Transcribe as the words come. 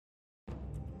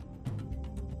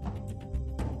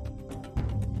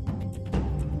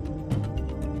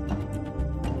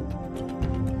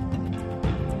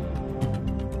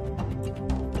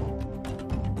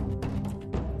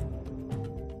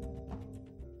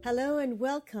Hello and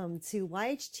welcome to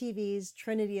YHTV's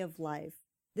Trinity of Life.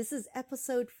 This is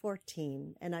episode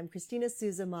 14, and I'm Christina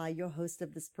Suzuma, your host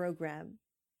of this program.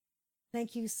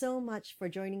 Thank you so much for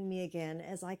joining me again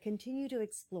as I continue to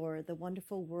explore the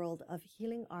wonderful world of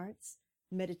healing arts,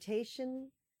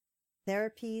 meditation,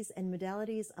 therapies, and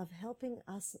modalities of helping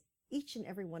us, each and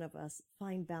every one of us,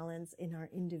 find balance in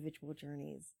our individual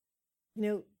journeys.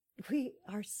 We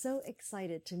are so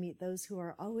excited to meet those who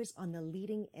are always on the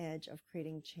leading edge of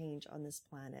creating change on this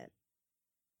planet.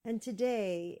 And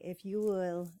today, if you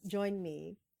will join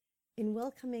me in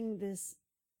welcoming this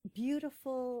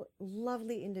beautiful,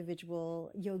 lovely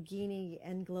individual, yogini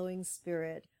and glowing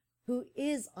spirit, who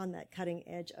is on that cutting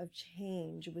edge of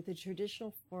change with the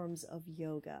traditional forms of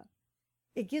yoga.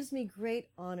 It gives me great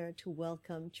honor to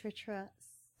welcome Chitra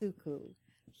Suku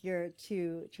here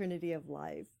to Trinity of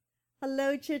Life.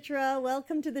 Hello, Chitra.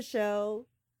 Welcome to the show.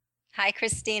 Hi,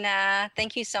 Christina.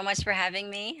 Thank you so much for having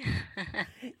me.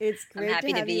 It's great I'm happy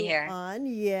to to have be you here. on.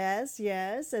 Yes,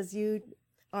 as you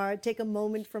take a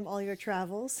moment from all your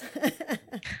travels.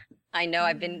 I know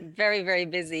I've been very, very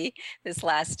busy this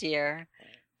last year,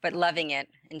 but loving it,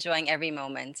 enjoying every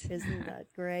moment. Isn't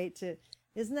that great?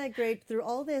 Isn't that great through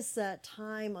all this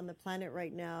time on the planet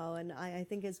right now? And I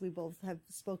think as we both have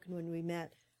spoken when we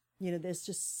met, there's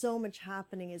just so much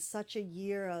happening. It's such a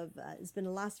year of, it's been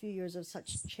the last few years of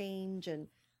such change, and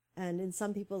in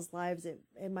some people's lives, it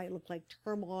might look like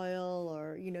turmoil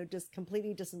or, just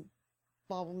completely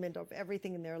disinvolvement of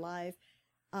everything in their life.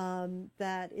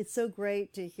 That it's so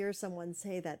great to hear someone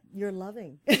say that you're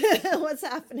loving what's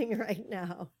happening right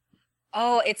now.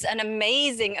 Oh, it's an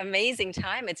amazing, amazing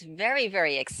time. It's very,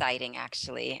 very exciting,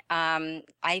 actually. Time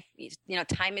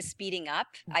is speeding up,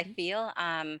 I feel.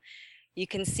 You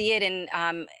can see it in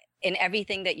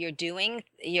everything that you're doing.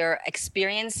 Your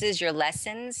experiences, your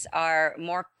lessons are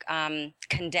more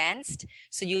condensed,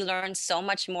 so you learn so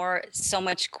much more, so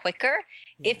much quicker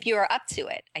if you're up to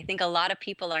it. I think a lot of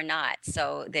people are not,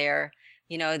 so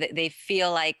they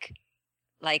feel like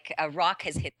a rock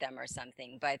has hit them or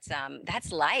something. But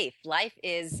that's life. Life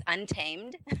is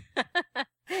untamed.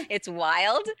 It's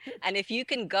wild. And if you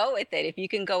can go with it, if you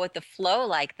can go with the flow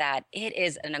like that, it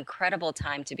is an incredible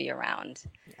time to be around.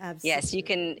 Absolutely. Yes,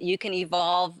 you can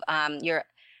evolve. Your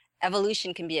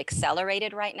evolution can be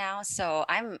accelerated right now. So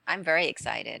I'm very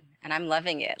excited and I'm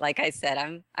loving it. Like I said,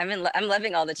 I'm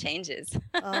loving all the changes.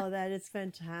 Oh, that is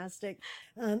fantastic.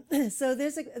 So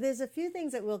there's a few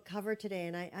things that we'll cover today,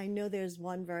 and I know there's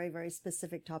one very, very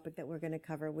specific topic that we're going to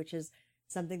cover, which is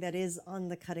something that is on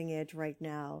the cutting edge right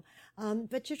now.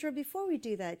 But Chitra, before we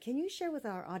do that, can you share with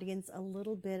our audience a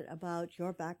little bit about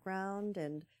your background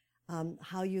and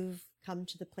how you've come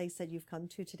to the place that you've come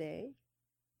to today?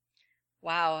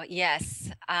 Wow, yes.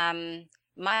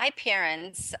 My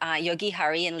parents, Yogi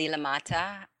Hari and Leela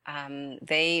Mata,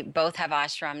 they both have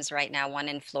ashrams right now, one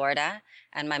in Florida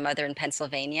and my mother in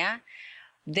Pennsylvania.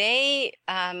 They,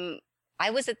 I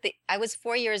was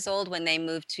 4 years old when they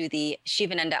moved to the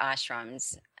Shivananda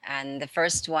ashrams. And the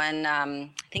first one, I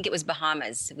think it was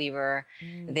Bahamas. We were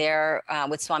there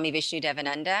with Swami Vishnu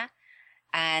Devananda.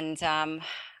 And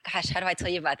gosh, how do I tell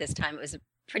you about this time? It was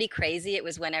pretty crazy. It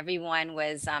was when everyone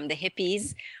was, the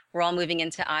hippies were all moving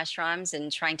into ashrams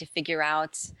and trying to figure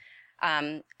out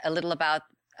a little about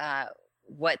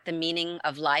what the meaning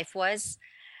of life was.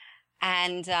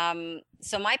 And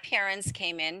so my parents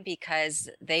came in because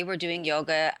they were doing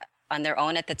yoga on their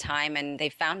own at the time, and they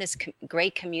found this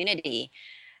great community.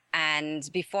 And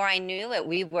before I knew it,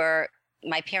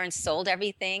 my parents sold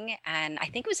everything, and I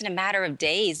think it was in a matter of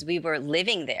days, we were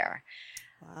living there.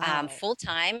 Wow. Full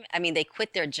time. I mean, they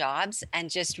quit their jobs and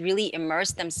just really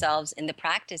immersed themselves in the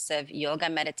practice of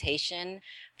yoga, meditation,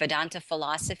 Vedanta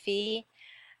philosophy.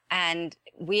 And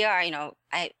we are,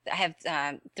 I have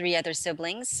 3 other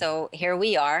siblings. So here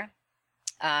we are.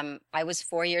 I was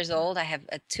 4 years old. I have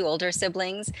 2 older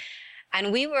siblings.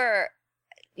 And we were,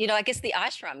 I guess the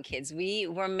ashram kids, we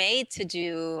were made to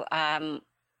do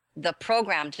the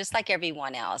program just like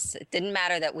everyone else. It didn't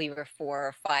matter that we were 4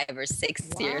 or 5 or 6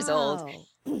 years old.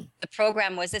 The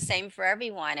program was the same for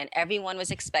everyone, and everyone was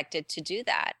expected to do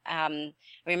that. I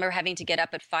remember having to get up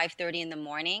at 5:30 in the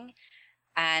morning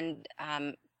and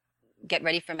get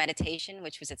ready for meditation,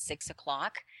 which was at 6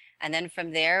 o'clock. And then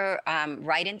from there,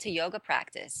 right into yoga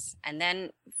practice. And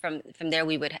then from there,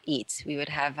 we would eat. We would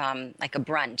have like a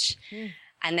brunch.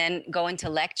 And then go into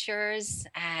lectures,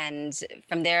 and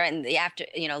from there in the after,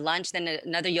 lunch, then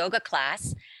another yoga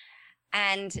class.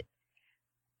 And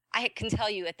I can tell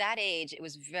you at that age, it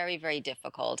was very, very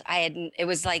difficult. It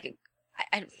was like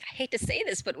I hate to say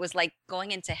this, but it was like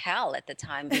going into hell at the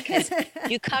time, because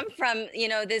you come from,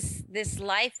 this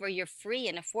life where you're free,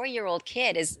 and a 4-year-old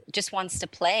kid just wants to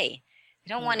play.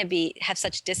 They don't want to have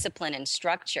such discipline and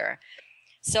structure.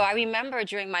 So I remember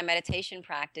during my meditation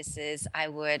practices, I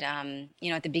would,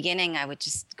 at the beginning, I would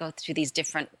just go through these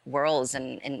different worlds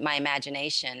in my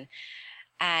imagination.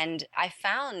 And I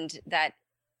found that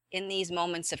in these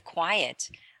moments of quiet,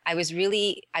 I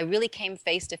really came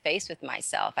face to face with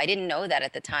myself. I didn't know that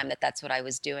at the time that that's what I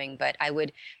was doing, but I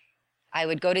would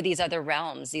go to these other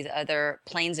realms, these other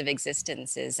planes of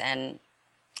existences, and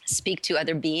speak to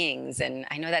other beings. And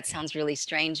I know that sounds really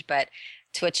strange, but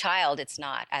to a child, it's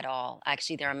not at all.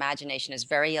 Actually, their imagination is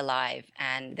very alive,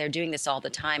 and they're doing this all the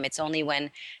time. It's only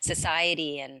when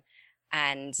society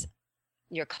and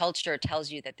your culture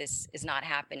tells you that this is not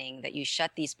happening that you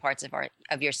shut these parts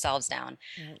of yourselves down.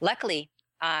 Right. Luckily,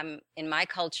 in my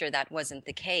culture, that wasn't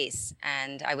the case,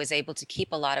 and I was able to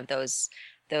keep a lot of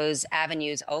those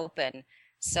avenues open.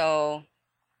 So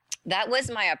that was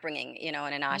my upbringing, in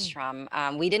an ashram.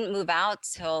 We didn't move out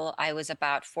till I was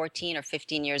about 14 or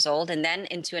 15 years old, and then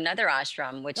into another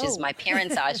ashram, which is my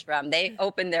parents' ashram. They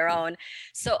opened their own.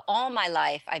 So all my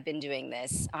life, I've been doing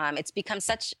this. It's become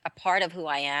such a part of who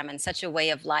I am and such a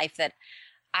way of life that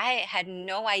I had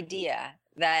no idea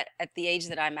that at the age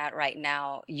that I'm at right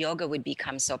now, yoga would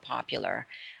become so popular.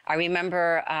 I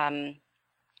remember, at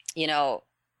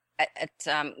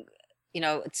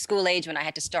school age, when I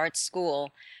had to start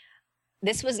school,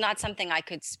 this was not something I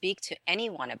could speak to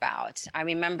anyone about. I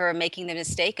remember making the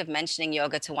mistake of mentioning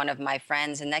yoga to one of my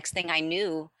friends. And next thing I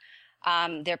knew,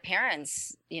 their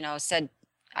parents, said,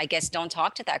 I guess, don't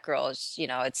talk to that girl.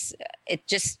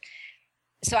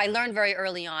 So I learned very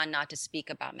early on not to speak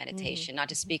about meditation, not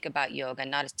to speak about yoga,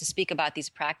 not to speak about these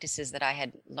practices that I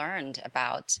had learned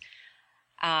about,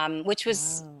 which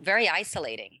was very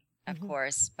isolating, of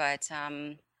course. But,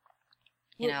 I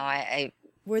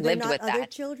were there lived not with other that.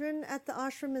 children at the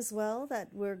ashram as well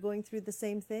that were going through the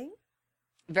same thing?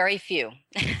 Very few.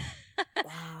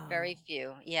 Wow. Very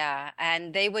few. Yeah.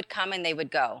 And they would come and they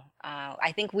would go.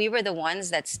 I think we were the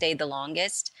ones that stayed the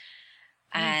longest.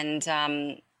 And,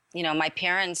 my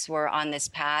parents were on this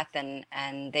path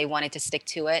and they wanted to stick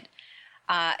to it.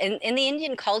 In the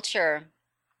Indian culture,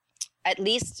 at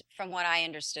least from what I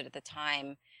understood at the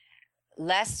time,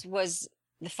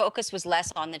 the focus was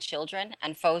less on the children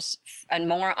and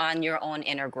more on your own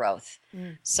inner growth.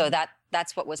 So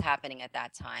that's what was happening at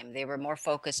that time. They were more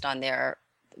focused on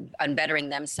bettering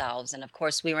themselves. And of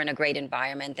course, we were in a great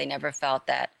environment. They never felt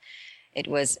that it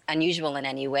was unusual in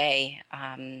any way.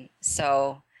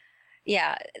 So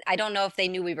yeah, I don't know if they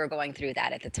knew we were going through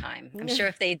that at the time. I'm sure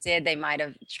if they did, they might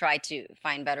have tried to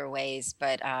find better ways.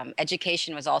 But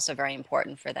education was also very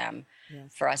important for them,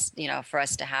 for us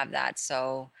to have that.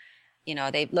 So,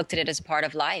 they looked at it as part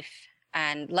of life.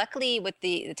 And luckily, with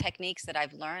the techniques that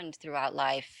I've learned throughout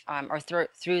life, or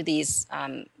through the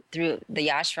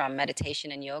ashram,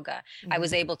 meditation and yoga, I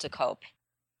was able to cope.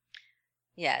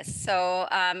 Yes. So,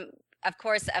 of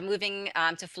course, I'm moving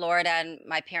to Florida, and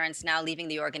my parents now leaving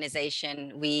the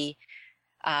organization. We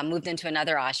moved into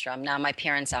another ashram, now my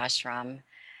parents' ashram.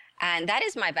 And that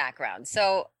is my background.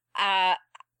 So,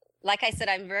 like I said,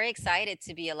 I'm very excited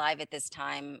to be alive at this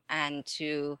time and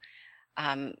to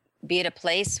be at a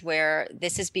place where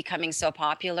this is becoming so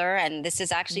popular, and this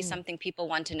is actually something people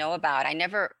want to know about. I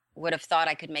never would have thought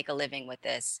I could make a living with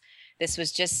this. This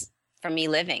was just for me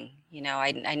living.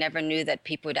 I never knew that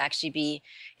people would actually be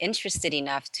interested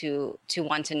enough to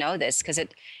want to know this, because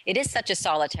it is such a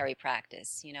solitary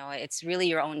practice. It's really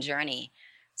your own journey.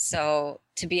 So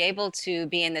to be able to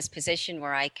be in this position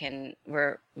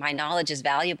where my knowledge is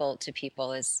valuable to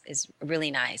people is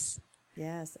really nice.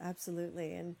 Yes,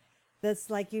 absolutely. And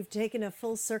that's like you've taken a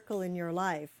full circle in your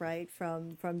life, right?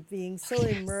 From being so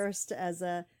immersed as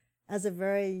a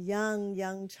very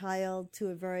young child to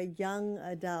a very young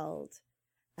adult,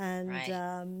 and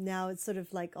now it's sort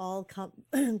of like all come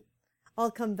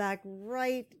back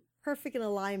right, perfect in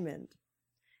alignment.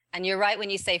 And you're right when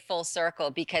you say full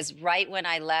circle, because right when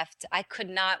I left, I could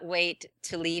not wait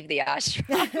to leave the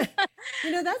ashram.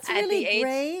 That's really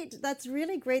great. That's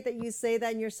really great that you say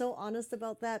that and you're so honest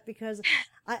about that, because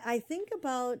I think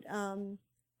about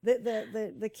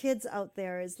the kids out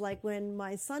there is like when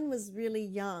my son was really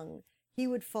young, he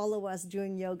would follow us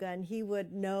doing yoga and he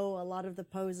would know a lot of the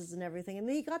poses and everything. And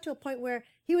then he got to a point where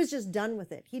he was just done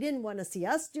with it. He didn't want to see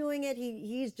us doing it.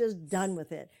 He's just done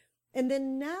with it. And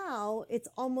then now it's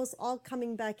almost all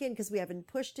coming back in because we haven't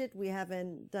pushed it. We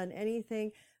haven't done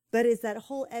anything, but it's that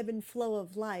whole ebb and flow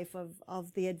of life,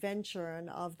 of the adventure and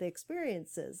of the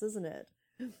experiences, isn't it?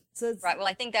 So it's, Right. Well,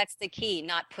 I think that's the key,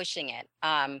 not pushing it.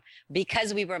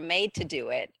 Because we were made to do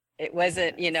it. It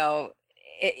wasn't, you yes. know,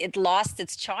 it lost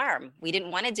its charm. We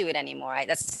didn't want to do it anymore.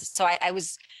 I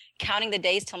was counting the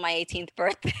days till my 18th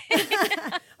birthday.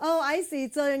 Oh, I see.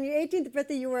 So on your 18th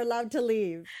birthday, you were allowed to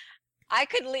leave. I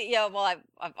could leave, yeah, well,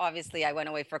 obviously I went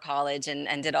away for college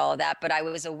and did all of that, but I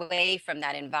was away from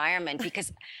that environment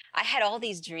because I had all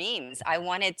these dreams. I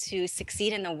wanted to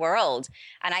succeed in the world,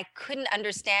 and I couldn't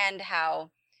understand how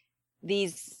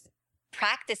these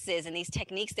practices and these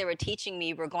techniques they were teaching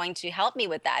me were going to help me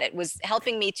with that. It was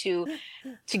helping me to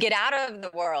get out of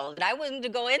the world, and I wanted to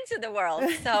go into the world.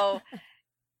 So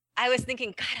I was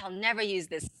thinking, God, I'll never use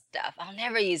this stuff. I'll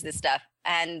never use this stuff.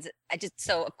 And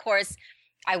so of course,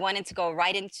 I wanted to go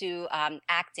right into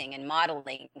acting and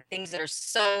modeling, things that are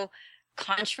so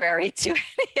contrary to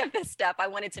any of this stuff. I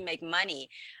wanted to make money.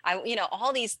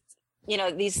 All these,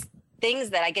 these things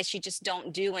that I guess you just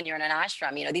don't do when you're in an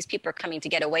ashram. These people are coming to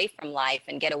get away from life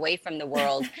and get away from the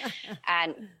world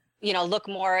and, look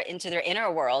more into their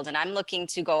inner world. And I'm looking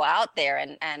to go out there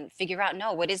and figure out,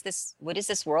 no, what is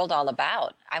this world all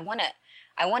about? I want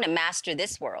to master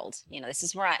this world. This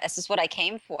is what I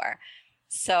came for.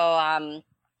 So,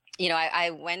 I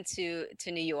went to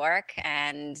New York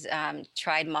and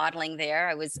tried modeling there.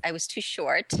 I was too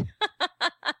short,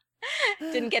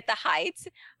 didn't get the height,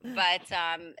 but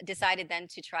decided then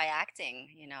to try acting.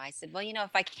 I said, well,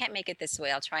 if I can't make it this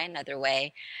way, I'll try another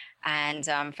way. And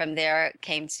from there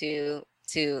came to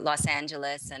Los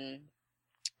Angeles and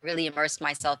really immersed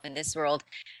myself in this world.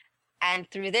 And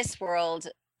through this world,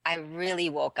 I really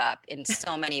woke up in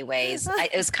so many ways.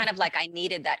 It was kind of like I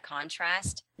needed that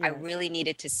contrast. Yes. I really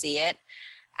needed to see it.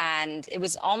 And it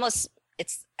was almost,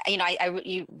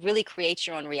 you really create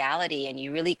your own reality, and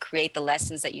you really create the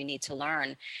lessons that you need to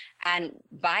learn. And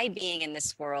by being in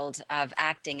this world of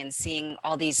acting and seeing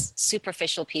all these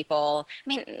superficial people, I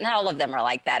mean, not all of them are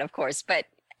like that, of course, but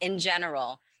in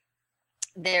general,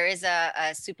 there is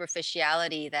a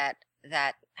superficiality that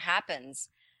happens.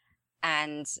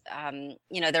 And,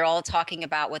 they're all talking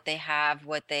about what they have,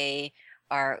 what they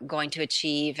are going to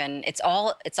achieve. And it's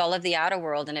all of the outer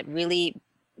world. And it really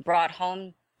brought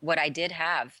home what I did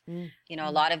have. Mm-hmm. A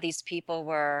lot of these people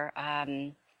were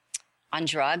on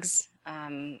drugs,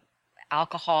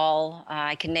 alcohol.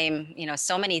 I can name,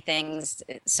 so many things,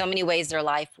 so many ways their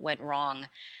life went wrong.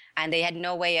 And they had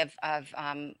no way of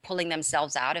pulling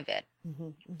themselves out of it. Mm-hmm.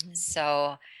 Mm-hmm.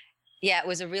 So, yeah, it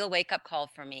was a real wake-up call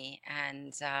for me,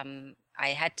 and I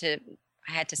had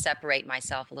to separate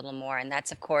myself a little more. And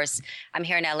that's, of course, I'm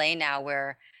here in LA now,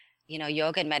 where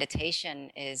yoga and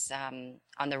meditation is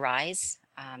on the rise,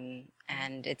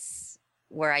 and it's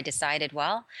where I decided,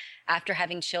 well, after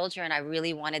having children, I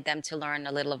really wanted them to learn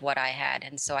a little of what I had,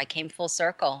 and so I came full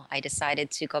circle. I decided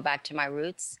to go back to my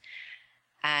roots,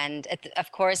 and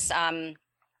of course,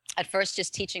 at first,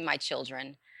 just teaching my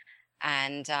children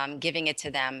and giving it to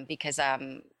them, because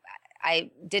I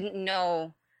didn't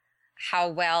know how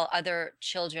well other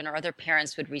children or other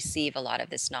parents would receive a lot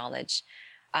of this knowledge.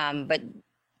 But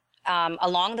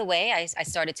along the way, I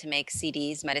started to make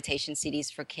CDs, meditation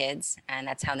CDs for kids, and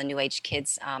that's how the New Age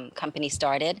Kids company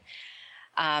started.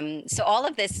 So all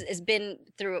of this has been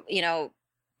through,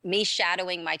 me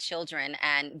shadowing my children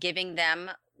and giving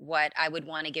them what I would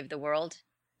want to give the world,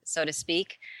 so to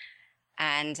speak.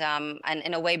 And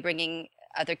in a way, bringing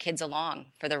other kids along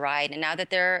for the ride. And now that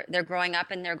they're growing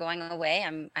up and they're going away,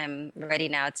 I'm ready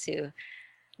now to.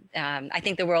 I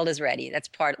think the world is ready. That's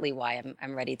partly why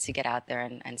I'm ready to get out there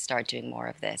and start doing more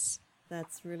of this.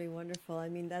 That's really wonderful. I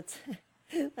mean,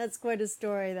 that's quite a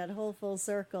story. That whole full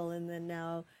circle, and then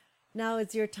now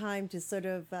it's your time to sort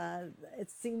of. It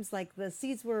seems like the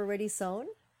seeds were already sown.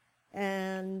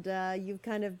 And you've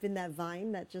kind of been that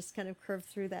vine that just kind of curved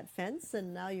through that fence,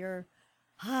 and now your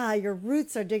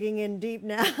roots are digging in deep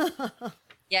now.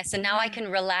 Yes, and now I can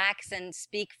relax and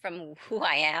speak from who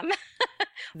I am,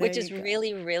 which is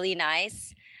really, really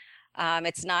nice.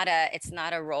 It's not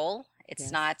a role. It's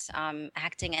yes. not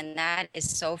acting, and that is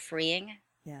so freeing.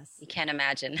 Yes, you can't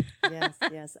imagine.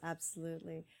 yes,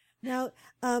 absolutely. Now,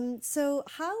 so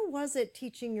how was it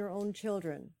teaching your own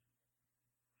children?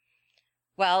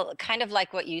 Well, kind of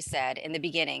like what you said in the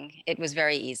beginning, it was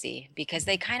very easy because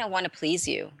they kind of want to please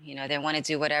you. They want to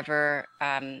do whatever,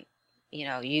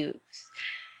 you.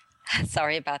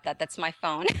 Sorry about that. That's my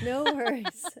phone. No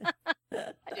worries.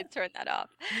 I did turn that off.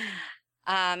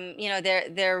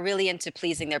 They're really into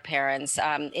pleasing their parents.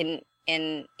 In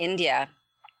India,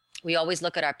 we always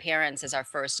look at our parents as our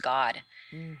first God.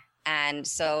 Mm. And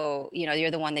so,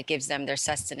 you're the one that gives them their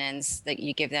sustenance, that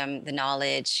you give them the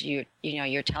knowledge,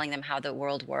 you're telling them how the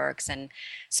world works. And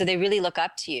so they really look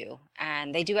up to you,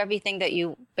 and they do everything that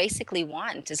you basically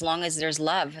want, as long as there's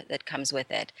love that comes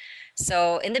with it.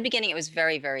 So in the beginning, it was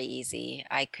very, very easy.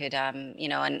 I could,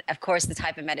 and of course, the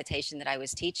type of meditation that I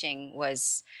was teaching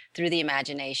was through the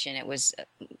imagination. It was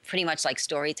pretty much like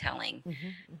storytelling.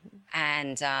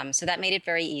 And so that made it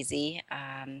very easy.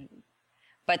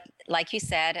 But like you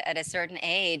said, at a certain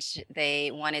age,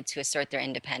 they wanted to assert their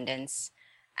independence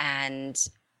and,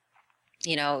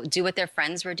 do what their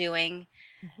friends were doing,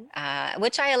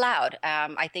 which I allowed.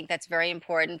 I think that's very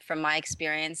important from my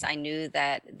experience. I knew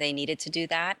that they needed to do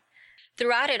that.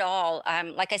 Throughout it all,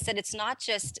 like I said, it's not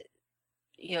just,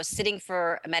 sitting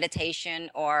for a meditation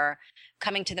or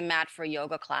coming to the mat for a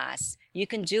yoga class. You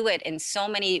can do it in so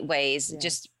many ways, Yes.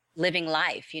 just living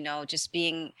life, just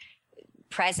being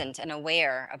present and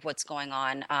aware of what's going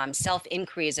on.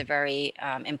 Self-inquiry is a very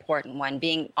important one,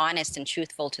 being honest and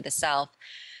truthful to the self.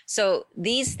 So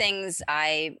these things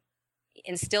I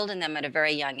instilled in them at a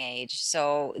very young age.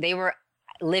 So they were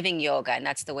living yoga, and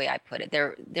that's the way I put it.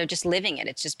 They're just living it.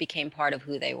 It just became part of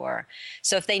who they were.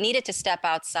 So if they needed to step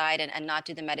outside and not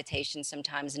do the meditation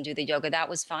sometimes and do the yoga, that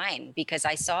was fine, because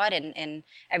I saw it in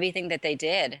everything that they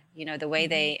did. The way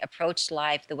they approached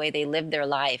life, the way they lived their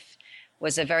life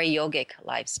was a very yogic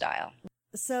lifestyle.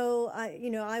 So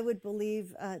I would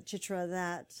believe, Chitra,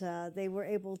 that they were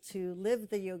able to live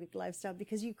the yogic lifestyle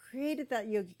because you created that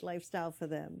yogic lifestyle for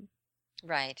them.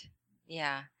 Right.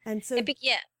 Yeah. And so,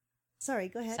 Yeah. sorry,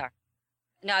 go ahead. Sorry.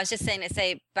 No, I was just saying to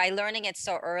say, by learning it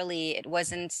so early, it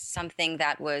wasn't something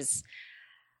that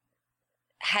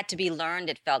had to be learned.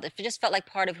 It just felt like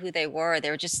part of who they were.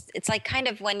 It's like kind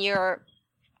of when you're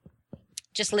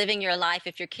just living your life.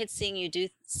 If your kids see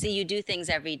you do things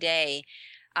every day,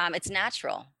 it's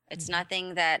natural. It's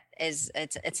nothing that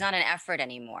it's not an effort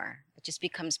anymore. It just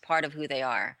becomes part of who they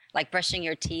are. Like brushing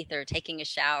your teeth or taking a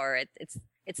shower.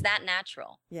 It's that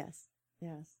natural. Yes.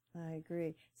 I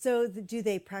agree. So do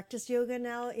they practice yoga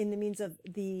now in the means of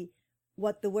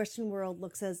what the Western world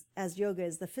looks as yoga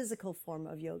is the physical form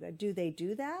of yoga? Do they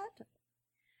do that?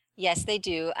 Yes, they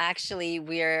do. Actually,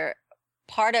 we're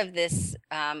part of this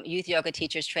youth yoga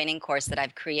teachers training course that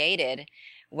I've created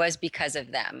was because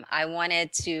of them. I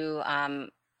wanted to,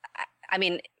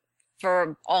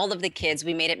 for all of the kids,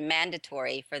 we made it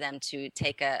mandatory for them to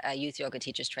take a youth yoga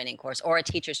teachers training course or a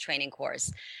teachers training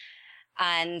course.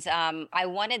 And I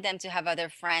wanted them to have other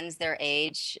friends their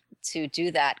age to do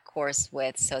that course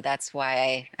with. So that's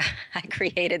why I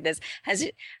created this. As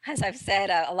I've said,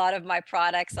 a lot of my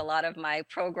products, a lot of my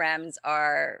programs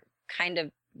are kind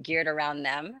of geared around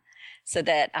them so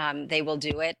that they will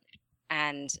do it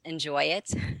and enjoy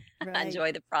it, Right.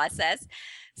 enjoy the process.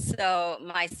 So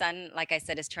my son, like I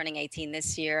said, is turning 18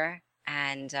 this year,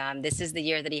 and this is the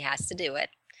year that he has to do it.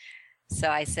 So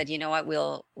I said, you know what,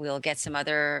 we'll get some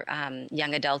other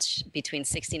young adults between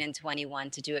 16 and 21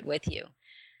 to do it with you.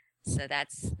 So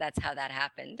that's how that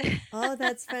happened. Oh,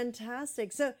 that's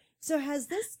fantastic. So has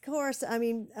this course,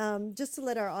 just to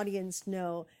let our audience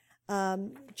know,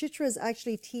 Chitra is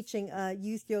actually teaching a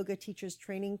youth yoga teachers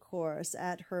training course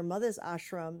at her mother's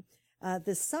ashram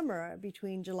this summer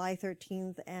between July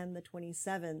 13th and the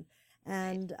 27th.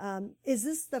 And is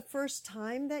this the first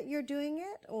time that you're doing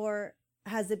it, or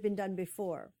has it been done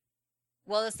before?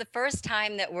 Well, it's the first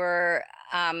time that we're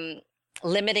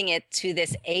limiting it to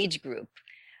this age group.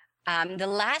 The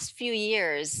last few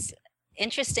years,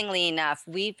 interestingly enough,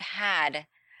 we've had,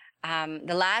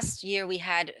 the last year we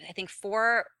had, I think,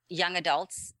 4 young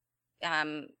adults,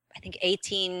 I think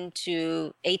 18,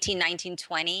 19,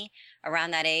 20,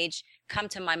 around that age, come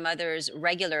to my mother's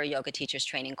regular yoga teachers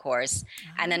training course.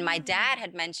 And then my dad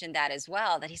had mentioned that as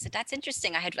well, that he said, that's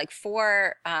interesting. I had like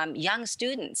 4 young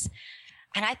students.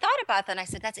 And I thought about that and I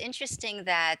said, that's interesting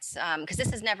that, because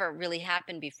this has never really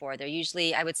happened before. They're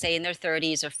usually, I would say, in their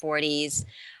 30s or 40s,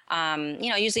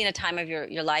 usually in a time of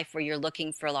your life where you're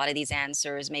looking for a lot of these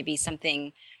answers. Maybe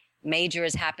something major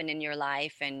has happened in your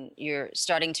life and you're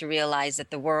starting to realize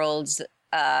that the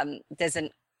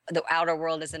the outer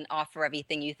world doesn't offer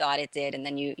everything you thought it did, and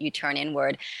then you turn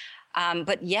inward.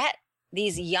 But yet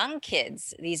these young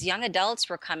kids, these young adults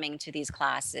were coming to these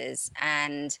classes,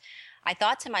 and I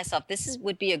thought to myself,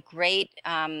 would be a great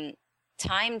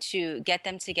time to get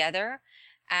them together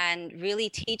and really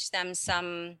teach them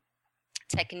some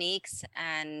techniques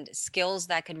and skills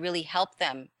that could really help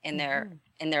them in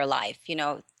their life,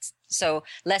 so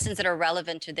lessons that are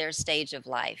relevant to their stage of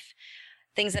life.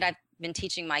 things that I've been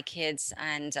teaching my kids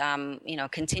and,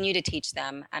 continue to teach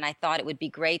them. And I thought it would be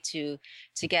great to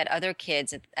get other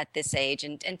kids at this age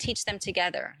and teach them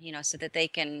together, so that they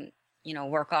can,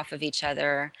 work off of each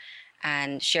other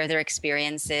and share their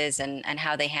experiences and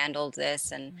how they handled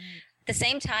this. And at the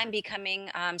same time, becoming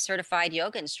certified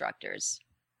yoga instructors.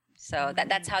 So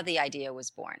that's how the idea was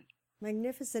born.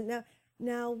 Magnificent.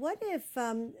 Now, what if,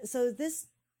 so this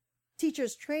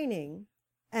teacher's training,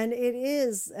 and it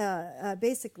is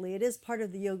basically, it is part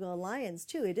of the Yoga Alliance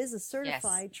too. It is a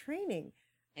certified training.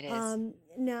 It is.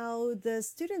 Now, the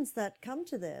students that come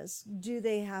to this, do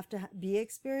they have to be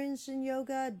experienced in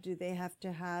yoga? Do they have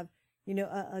to have,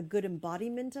 a good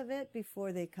embodiment of it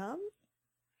before they come?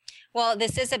 Well,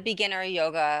 this is a beginner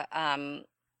yoga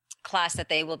class that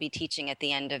they will be teaching at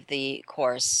the end of the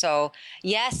course. So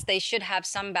yes, they should have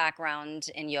some background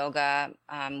in yoga,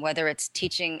 whether it's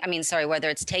taking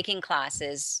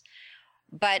classes.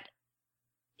 But,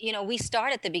 we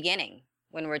start at the beginning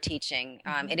when we're teaching.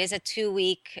 It is a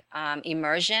 2-week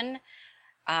immersion.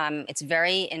 It's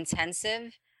very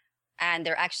intensive. And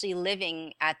they're actually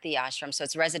living at the ashram. So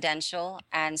it's residential.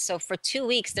 And so for 2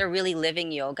 weeks, they're really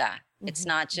living yoga. It's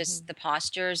not just the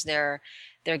postures. They're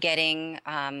getting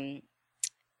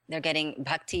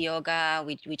bhakti yoga.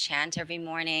 We chant every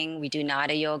morning. We do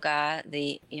nada yoga,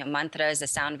 the mantras, the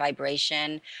sound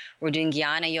vibration. We're doing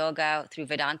jnana yoga through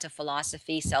Vedanta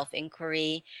philosophy,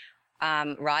 self-inquiry,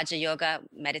 Raja yoga,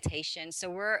 meditation.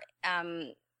 So we're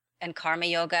and karma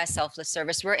yoga, selfless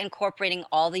service. We're incorporating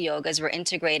all the yogas. We're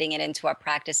integrating it into our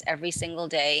practice every single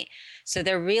day. So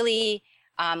they're really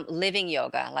living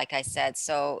yoga, like I said.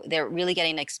 So they're really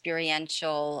getting an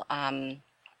experiential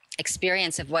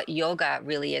experience of what yoga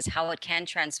really is, how it can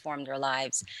transform their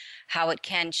lives, how it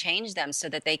can change them so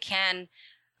that they can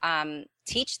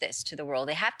teach this to the world.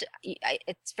 They have to,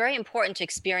 it's very important to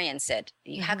experience it.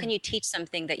 How can you teach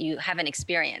something that you haven't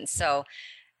experienced? So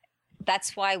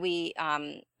that's why we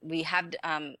have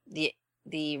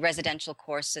the residential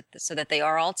course so that they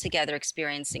are all together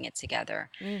experiencing it together.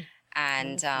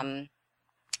 And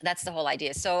that's the whole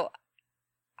idea. So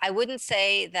I wouldn't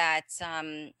say that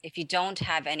if you don't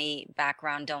have any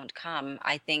background, don't come.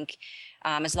 I think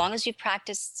as long as you've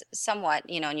practiced somewhat,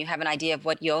 and you have an idea of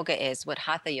what yoga is, what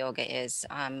hatha yoga is,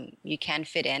 you can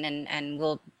fit in and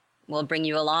we'll bring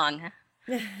you along.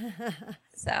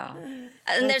 So,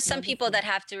 and there's some people that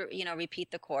have to,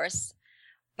 repeat the course,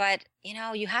 but,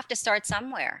 you have to start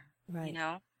somewhere, right.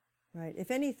 Right. If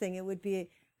anything, it would be,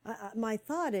 my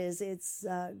thought is it's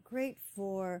great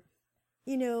for,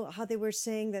 how they were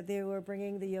saying that they were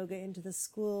bringing the yoga into the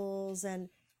schools and,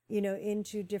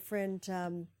 into different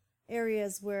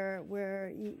areas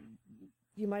where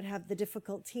you might have the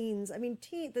difficult teens. I mean,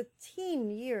 the teen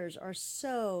years are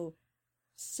so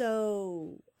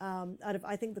out of,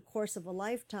 I think, the course of a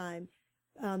lifetime,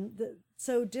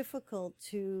 so difficult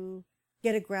to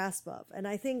get a grasp of. And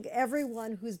I think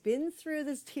everyone who's been through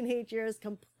this teenage years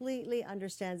completely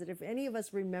understands it. If any of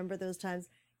us remember those times,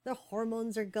 the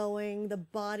hormones are going, the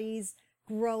body's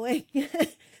growing,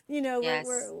 yes.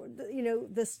 we're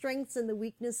the strengths and the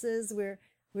weaknesses,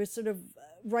 we're sort of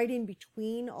right in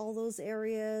between all those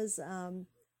areas,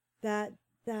 that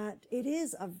it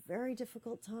is a very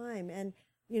difficult time. And,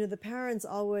 the parents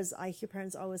always, I hear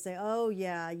parents always say, oh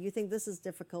yeah, you think this is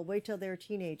difficult, wait till they're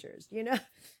teenagers,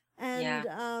 And, yeah.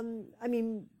 I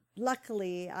mean,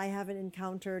 luckily I haven't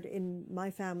encountered in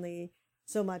my family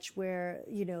so much where,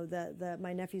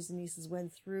 my nephews and nieces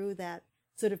went through that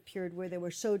sort of period where they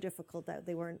were so difficult that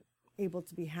they weren't able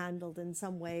to be handled in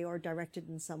some way or directed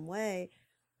in some way.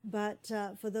 But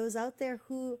for those out there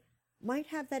who might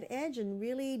have that edge and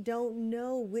really don't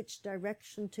know which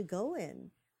direction to go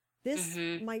in, this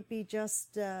might be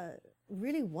just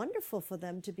really wonderful for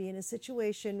them to be in a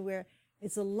situation where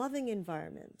it's a loving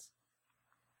environment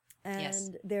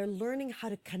and they're learning how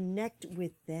to connect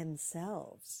with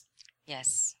themselves.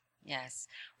 Yes.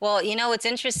 Well, it's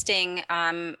interesting.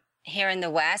 Here in the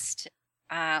West,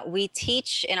 we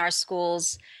teach in our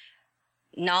schools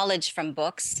knowledge from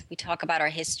books. We talk about our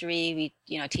history.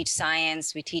 We, teach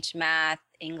science. We teach math,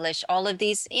 English, all of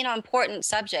these, important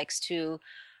subjects to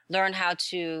learn how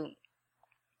to,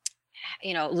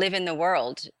 live in the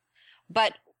world.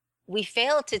 But we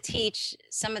fail to teach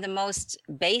some of the most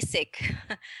basic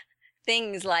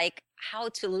things like how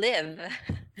to live,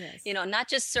 yes. Not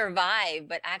just survive,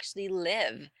 but actually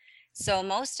live. So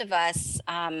most of us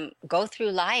go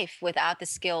through life without the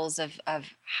skills of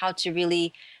how to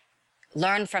really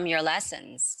learn from your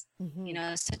lessons.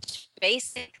 Such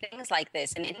basic things like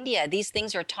this. In India, these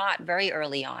things are taught very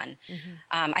early on.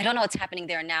 I don't know what's happening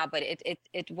there now, but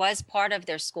it was part of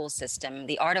their school system,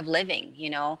 the art of living,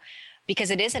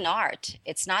 because it is an art.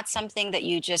 It's not something that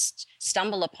you just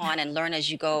stumble upon and learn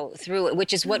as you go through it,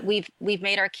 which is what we've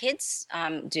made our kids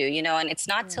do, you know. And it's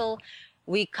not till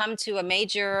we come to a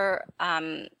major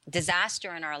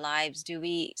disaster in our lives do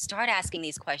we start asking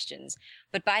these questions.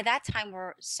 But by that time,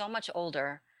 we're so much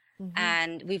older.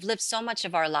 And we've lived so much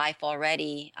of our life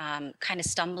already, kind of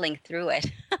stumbling through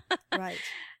it, Right.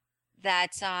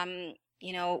 that,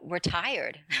 you know, we're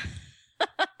tired.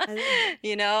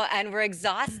 You know, and we're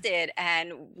exhausted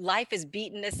and life has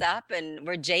beaten us up and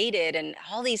we're jaded and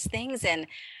all these things. And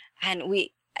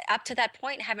we, up to that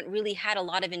point, haven't really had a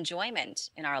lot of enjoyment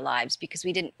in our lives because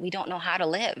we don't know how to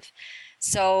live.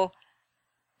 So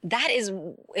that is,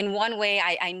 in one way,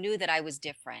 I knew that I was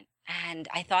different. And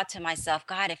I thought to myself,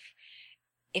 God,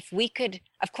 if we could,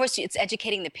 of course, it's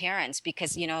educating the parents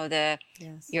because, you know,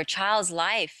 your child's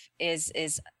life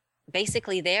is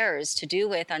basically theirs to do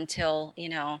with until, you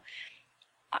know,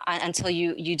 until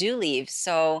you do leave.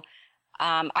 So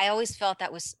I always felt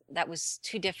that was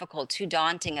too difficult, too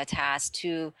daunting a task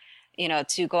to, you know,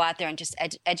 to go out there and just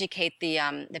educate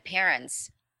the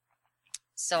parents.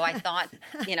 So I thought,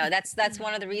 you know, that's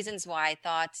one of the reasons why I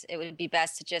thought it would be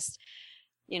best to just,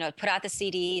 you know, put out the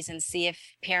CDs and see if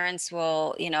parents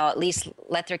will, you know, at least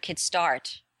let their kids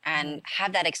start and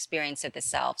have that experience of the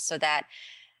self so that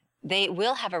they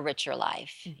will have a richer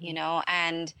life, you know.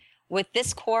 And with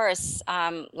this course,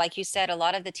 like you said, a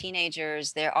lot of the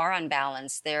teenagers, they are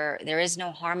unbalanced. There is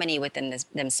no harmony within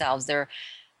themselves. They're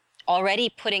already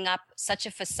putting up such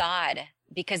a facade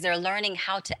because they're learning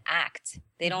how to act.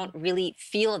 They don't really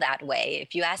feel that way.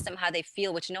 If you ask them how they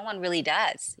feel, which no one really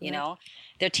does, you know,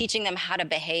 they're teaching them how to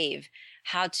behave,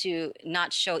 how to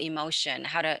not show emotion,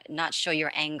 how to not show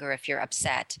your anger if you're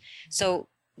upset. So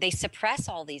they suppress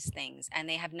all these things and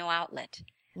they have no outlet.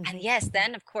 And yes,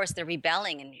 then of course they're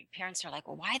rebelling and parents are like,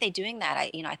 well, why are they doing that?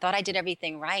 I thought I did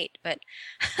everything right, but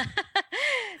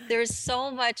there's so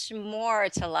much more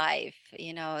to life,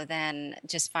 you know, than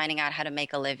just finding out how to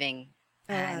make a living.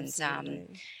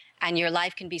 And your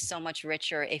life can be so much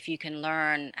richer if you can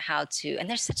learn how to, and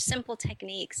there's such simple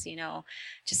techniques, you know,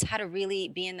 just how to really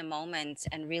be in the moment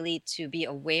and really to be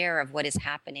aware of what is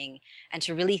happening and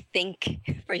to really think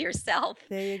for yourself.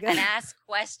 There you go. And ask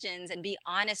questions and be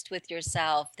honest with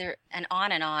yourself there and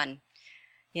on,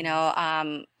 you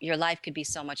know, your life could be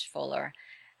so much fuller.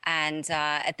 And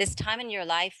at this time in your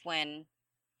life when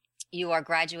you are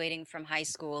graduating from high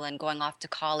school and going off to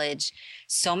college,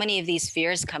 so many of these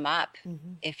fears come up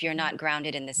if you're not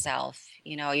grounded in the self.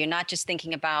 You know, you're not just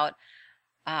thinking about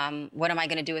what am I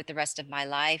going to do with the rest of my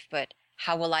life, but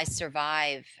how will I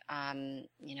survive,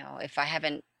 you know, if I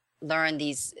haven't learned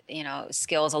these, you know,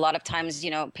 skills. A lot of times,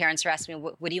 you know, parents are asking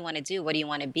me, what do you want to do? What do you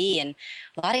want to be? And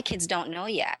a lot of kids don't know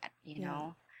yet, you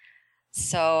know.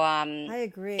 So I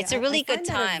agree. It's a really good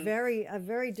time. A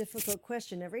very difficult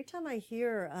question. Every time I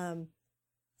hear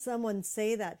someone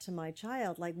say that to my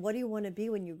child, like, what do you want to be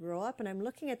when you grow up? And I'm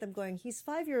looking at them going, he's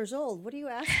 5 years old. What are you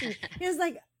asking? He's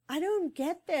like, I don't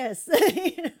get this.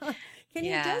 You know? Can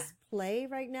you just play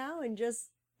right now and just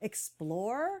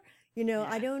explore? You know,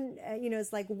 I don't, you know,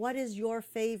 it's like, what is your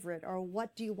favorite or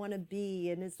what do you want to be?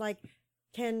 And it's like,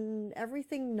 can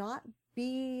everything not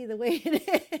be the way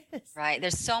it is? Right.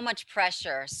 There's so much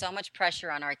pressure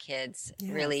on our kids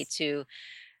really to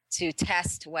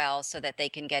test well so that they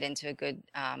can get into a good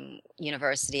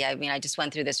university. I mean, I just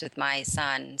went through this with my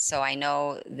son, so I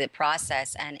know the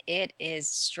process and it is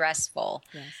stressful.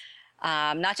 Yes.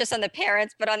 Not just on the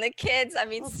parents, but on the kids. I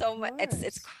mean, so much,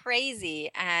 it's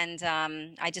crazy. And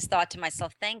I just thought to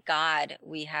myself, thank God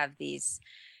we have these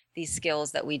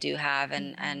skills that we do have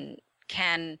and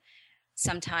can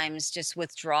sometimes just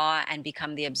withdraw and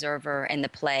become the observer in the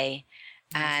play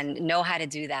and know how to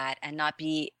do that and not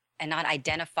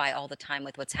identify all the time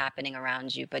with what's happening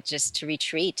around you, but just to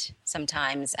retreat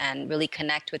sometimes and really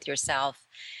connect with yourself.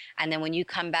 And then when you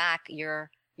come back, you're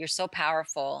so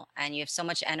powerful and you have so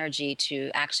much energy to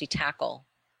actually tackle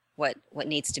what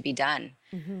needs to be done.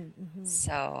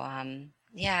 So,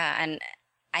 and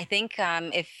I think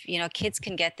if, you know, kids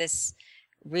can get this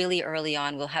really early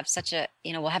on, we'll have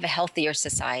we'll have a healthier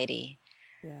society.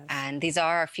 Yes. And these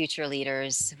are our future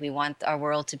leaders. We want our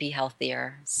world to be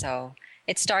healthier. So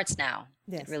it starts now.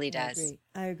 Yes, it really does.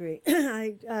 I agree.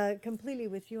 I completely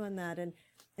with you on that. And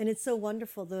it's so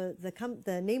wonderful.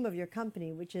 The name of your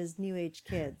company, which is New Age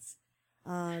Kids,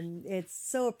 it's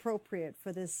so appropriate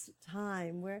for this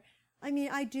time where, I mean,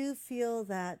 I do feel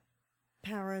that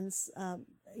parents,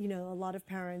 you know, a lot of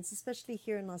parents, especially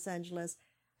here in Los Angeles,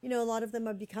 you know, a lot of them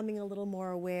are becoming a little more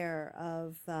aware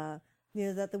of, you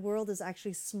know, that the world is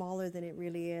actually smaller than it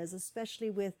really is,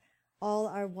 especially with all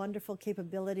our wonderful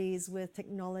capabilities with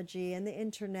technology and the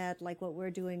internet, like what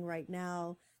we're doing right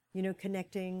now,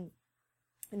 connecting,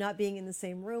 not being in the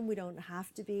same room. We don't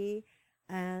have to be.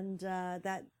 And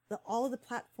all of the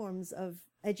platforms of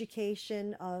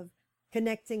education, of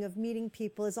connecting, of meeting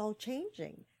people is all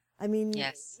changing. I mean,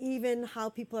 Yes. even how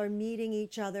people are meeting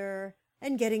each other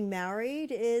and getting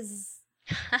married is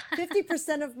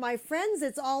 50% of my friends,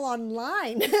 it's all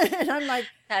online. And I'm like,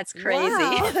 That's crazy.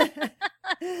 wow.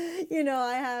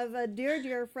 I have a dear,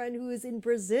 dear friend who is in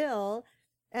Brazil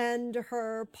and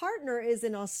her partner is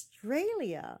in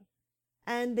Australia,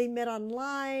 and they met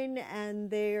online and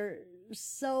they're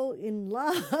so in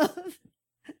love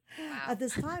Wow. at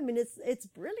this time. And it's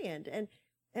brilliant.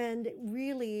 And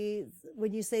really,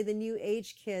 when you say the new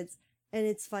age kids, and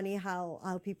it's funny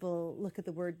how people look at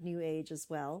the word new age as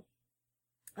well.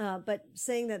 But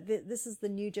saying that this is the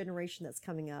new generation that's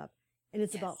coming up, and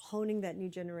it's about honing that new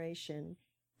generation.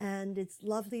 And it's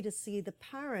lovely to see the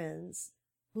parents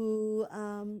who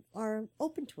are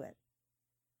open to it.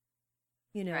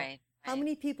 Right. How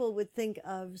many people would think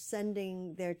of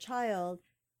sending their child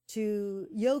to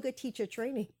yoga teacher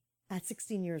training at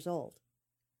 16 years old?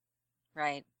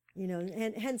 Right.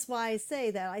 And hence why I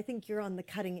say that I think you're on the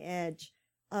cutting edge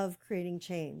of creating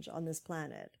change on this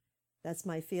planet. That's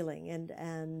my feeling.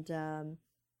 And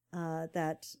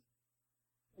that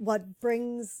what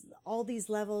brings all these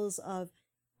levels of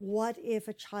what if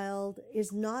a child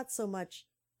is not so much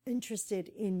interested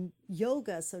in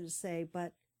yoga, so to say,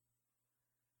 but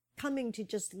coming to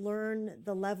just learn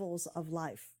the levels of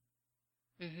life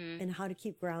and how to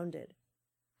keep grounded,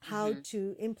 how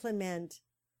to implement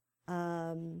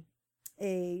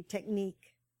a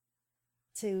technique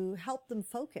to help them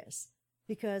focus.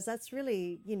 Because that's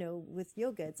really, with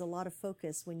yoga, it's a lot of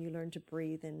focus when you learn to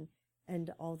breathe and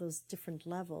all those different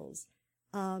levels.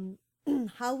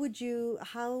 How would you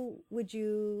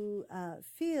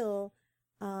feel?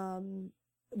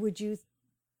 Would you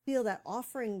feel that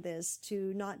offering this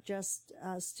to not just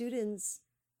students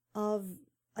of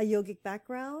a yogic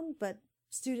background, but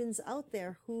students out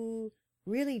there who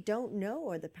really don't know,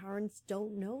 or the parents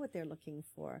don't know what they're looking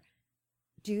for?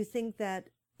 Do you think that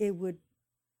it would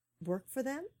work for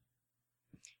them?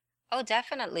 Oh,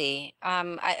 definitely.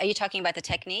 Are you talking about the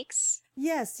techniques?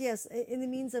 Yes. In the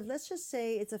means of, let's just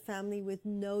say it's a family with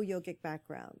no yogic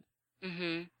background.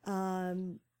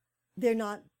 Mm-hmm.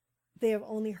 They've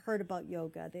only heard about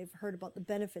yoga. They've heard about the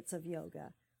benefits of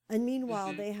yoga. And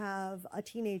meanwhile, they have a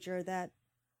teenager that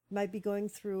might be going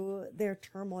through their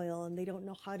turmoil and they don't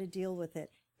know how to deal with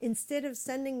it. Instead of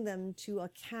sending them to a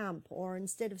camp, or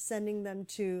instead of sending them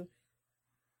to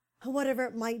whatever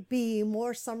it might be,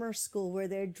 more summer school where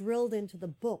they're drilled into the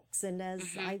books. And as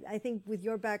I think with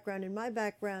your background and my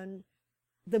background,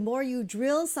 the more you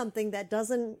drill something that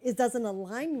doesn't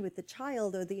align with the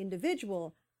child or the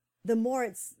individual, the more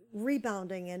it's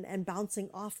rebounding and bouncing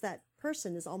off that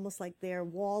person. Is almost like their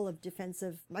wall of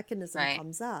defensive mechanism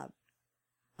comes up.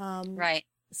 Right.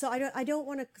 So I don't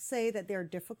want to say that they're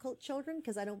difficult children,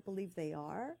 because I don't believe they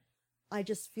are. I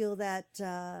just feel that,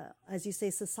 as you say,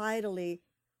 societally,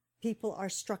 people are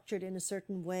structured in a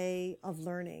certain way of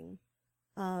learning.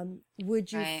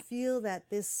 Would you feel that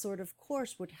this sort of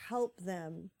course would help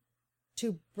them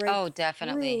to break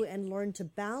through and learn to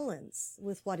balance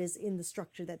with what is in the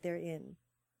structure that they're in?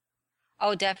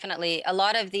 Oh, definitely. A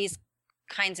lot of these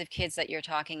kinds of kids that you're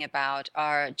talking about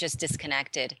are just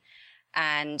disconnected.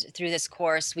 And through this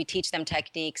course, we teach them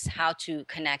techniques, how to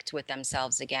connect with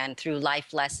themselves again through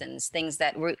life lessons, things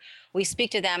that we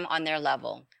speak to them on their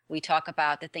level. We talk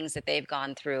about the things that they've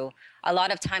gone through. A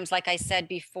lot of times, like I said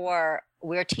before,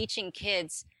 we're teaching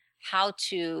kids how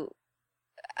to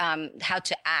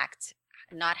act,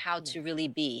 not how to really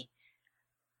be.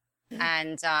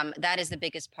 And that is the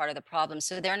biggest part of the problem.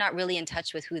 So they're not really in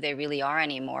touch with who they really are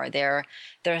anymore. Their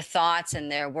thoughts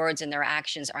and their words and their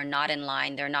actions are not in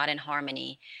line. They're not in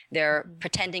harmony. They're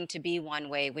pretending to be one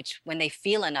way, which when they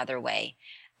feel another way.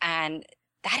 And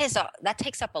that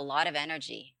takes up a lot of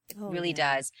energy. It really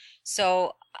does.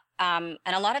 So, and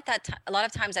a lot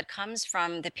of times that comes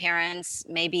from the parents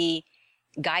maybe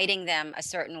guiding them a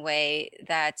certain way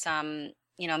that,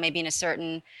 maybe in a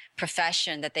certain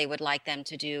profession that they would like them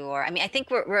to do. Or, I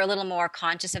think we're a little more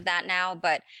conscious of that now,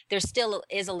 but there still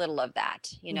is a little of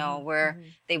that, where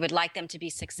they would like them to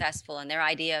be successful. And their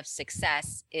idea of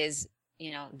success is,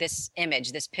 this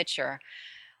image, this picture,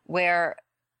 where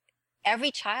every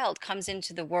child comes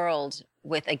into the world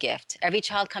with a gift. Every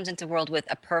child comes into the world with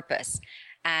a purpose.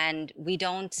 And we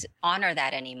don't honor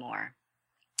that anymore.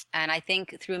 And I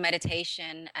think through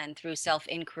meditation and through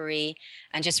self-inquiry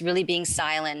and just really being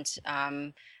silent,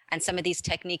 and and some of these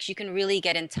techniques, you can really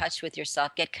get in touch with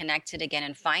yourself, get connected again,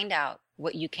 and find out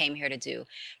what you came here to do.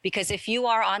 Because if you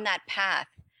are on that path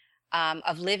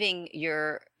of living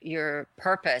your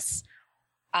purpose,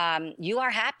 you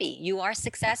are happy, you are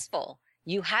successful,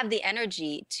 you have the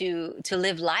energy to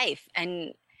live life.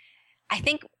 And I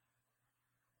think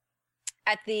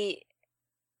at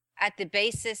the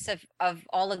basis of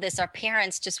all of this, our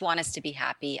parents just want us to be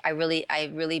happy. I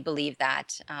really believe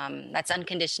that. That's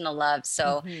unconditional love.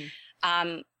 So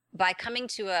by coming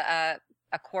to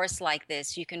a course like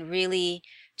this, you can really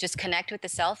just connect with the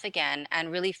self again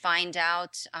and really find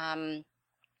out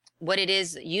what it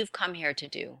is you've come here to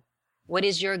do. What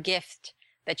is your gift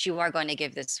that you are going to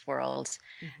give this world?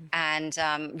 And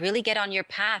really get on your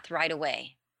path right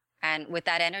away. And with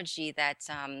that energy that,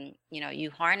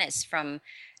 you harness from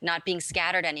not being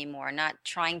scattered anymore, not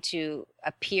trying to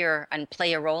appear and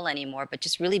play a role anymore, but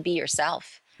just really be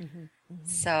yourself.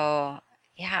 So,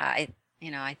 yeah,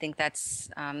 I think that's,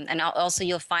 and also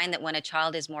you'll find that when a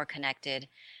child is more connected,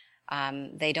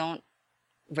 they don't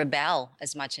rebel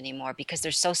as much anymore because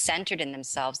they're so centered in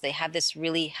themselves. They have this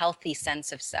really healthy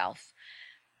sense of self.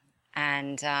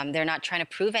 And they're not trying to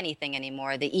prove anything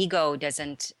anymore. The ego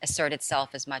doesn't assert itself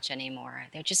as much anymore.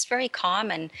 They're just very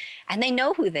calm and they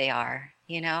know who they are,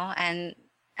 and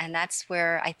that's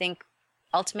where I think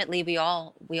ultimately we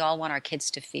all want our kids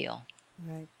to feel.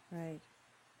 Right.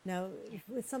 Now,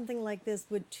 with something like this,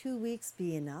 would 2 weeks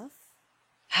be enough?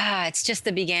 It's just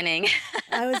the beginning.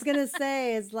 I was going to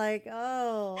say, it's like,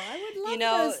 I would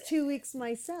love those 2 weeks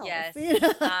myself. Yes.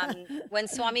 When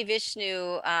Swami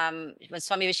Vishnu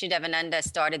Devananda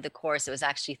started the course, it was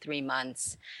actually 3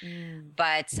 months.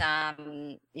 But,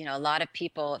 a lot of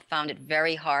people found it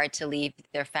very hard to leave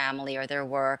their family or their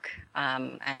work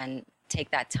and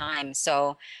take that time.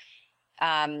 So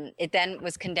it then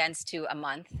was condensed to a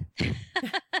month.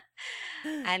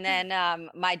 And then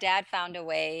my dad found a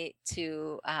way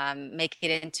to make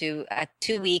it into a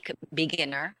 2-week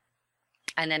beginner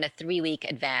and then a 3-week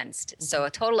advanced. So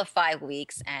a total of 5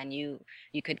 weeks, and you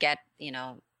could get,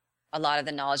 a lot of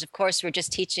the knowledge. Of course, we're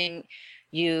just teaching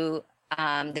you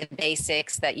the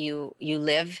basics that you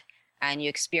live and you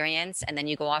experience, and then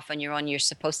you go off on your own. You're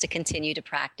supposed to continue to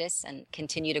practice and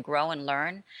continue to grow and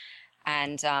learn.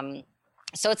 And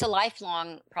so it's a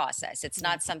lifelong process. It's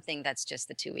not something that's just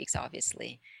the 2 weeks,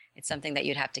 obviously. It's something that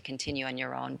you'd have to continue on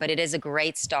your own. But it is a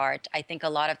great start. I think a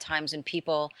lot of times when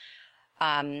people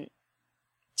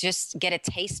just get a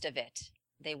taste of it,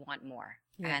 they want more.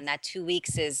 Yes. And that 2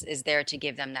 weeks is there to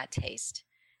give them that taste,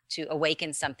 to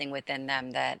awaken something within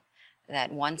them that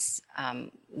wants,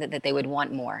 that they would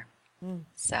want more.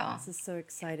 So this is so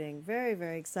exciting. Very,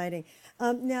 very exciting.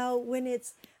 Now, when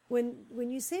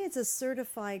you say it's a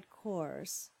certified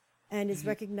course and is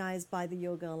recognized by the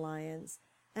Yoga Alliance,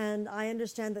 and I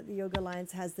understand that the Yoga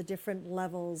Alliance has the different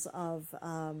levels of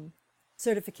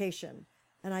certification,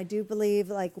 and I do believe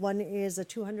like one is a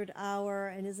 200-hour,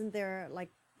 and is there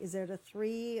a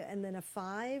 3 and then a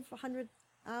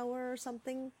 500-hour or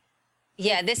something?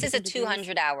 Yeah, this is a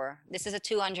 200-hour. This is a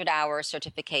 200-hour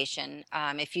certification.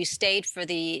 If you stayed for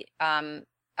the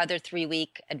other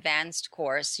 3-week advanced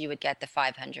course, you would get the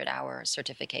 500-hour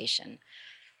certification.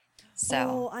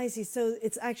 So I see. So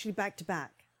it's actually back to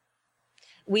back.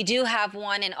 We do have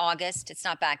one in August. It's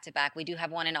not back to back. We do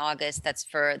have one in August that's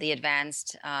for the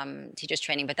advanced teachers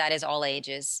training, but that is all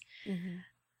ages.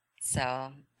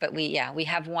 So, but we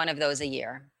have one of those a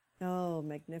year. Oh,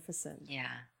 magnificent. Yeah.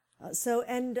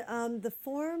 The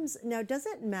forms, now, does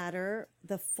it matter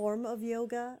the form of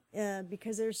yoga?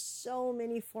 Because there's so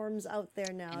many forms out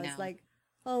there now. It's like,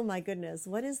 oh my goodness,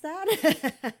 what is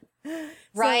that?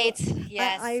 Right.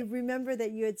 Yes. I remember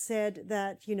that you had said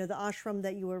that, the ashram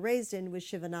that you were raised in was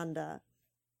Shivananda.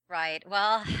 Right.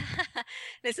 Well,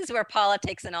 this is where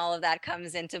politics and all of that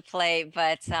comes into play.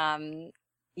 But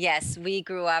yes, we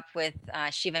grew up with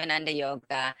Shivananda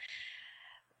yoga.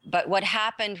 But what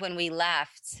happened when we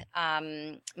left,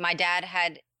 my dad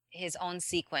had his own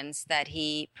sequence that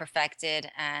he perfected.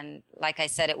 And like I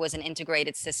said, it was an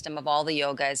integrated system of all the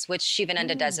yogas, which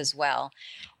Shivananda does as well.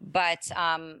 But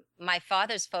my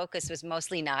father's focus was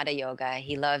mostly Nada yoga.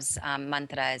 He loves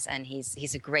mantras, and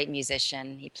he's a great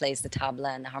musician. He plays the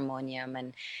tabla and the harmonium,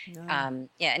 and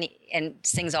and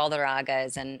sings all the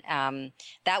ragas. And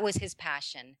that was his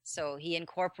passion. So he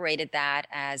incorporated that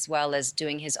as well as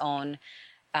doing his own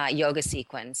yoga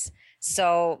sequence.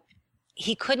 So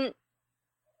he couldn't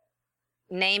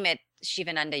name it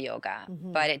Shivananda yoga,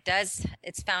 but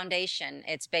its foundation,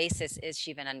 its basis is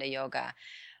Shivananda yoga.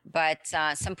 But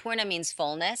Sampurna means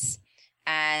fullness.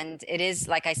 And it is,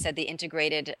 like I said, the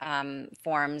integrated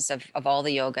forms of all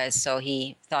the yogas. So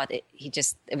he thought it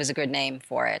was a good name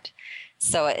for it.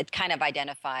 So it kind of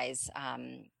identifies,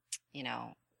 you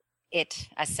know, it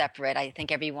as separate. I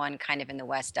think everyone kind of in the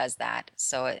West does that.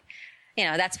 So,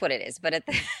 that's what it is. But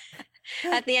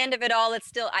at the end of it all, it's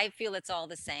still, I feel it's all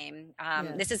the same.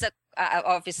 This is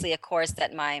obviously a course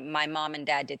that my mom and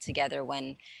dad did together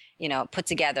put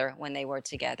together when they were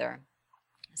together.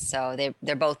 So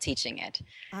they're both teaching it.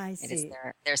 I see. It is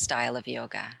their style of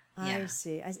yoga. I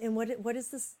see. And what is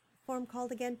this form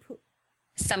called again?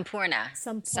 Sampurna.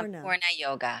 Sampurna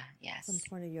yoga. Yes.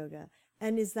 Sampurna yoga.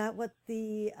 And is that what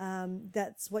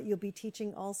that's what you'll be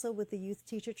teaching also with the youth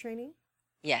teacher training?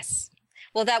 Yes.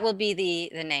 Well, that will be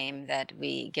the name that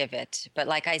we give it. But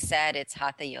like I said, it's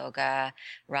Hatha Yoga,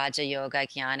 Raja Yoga,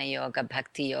 Jnana Yoga,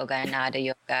 Bhakti Yoga, and Nada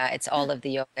Yoga. It's all of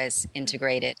the yogas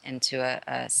integrated into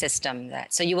a system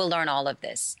so you will learn all of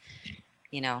this,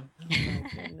 Oh my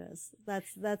goodness.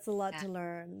 That's a lot to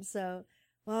learn. So,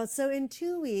 so in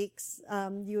 2 weeks,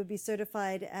 you would be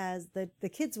certified as the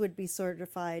kids would be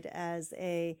certified as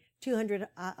a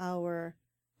 200-hour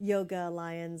Yoga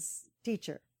Alliance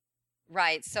teacher.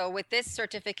 Right. So with this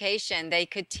certification, they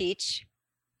could teach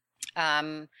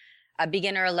a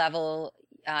beginner level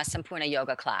Sampurna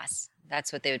yoga class.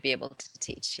 That's what they would be able to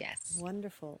teach. Yes.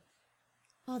 Wonderful.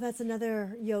 Oh, that's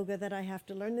another yoga that I have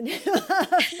to learn the name of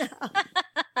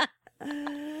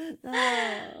now.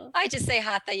 Oh. I just say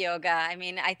Hatha yoga. I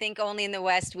mean, I think only in the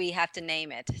West we have to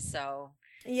name it. So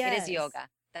It is yoga.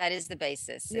 That is the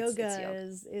basis. Yoga,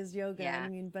 is yoga. Yeah. I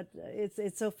mean, but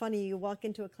it's so funny. You walk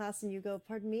into a class and you go,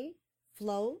 "Pardon me?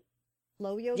 Flow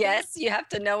yoga." Yes, you have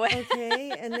to know it.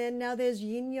 Okay, and then now there's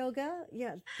yin yoga.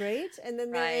 Yeah, great. And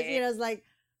then there's it's like,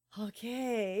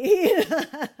 okay.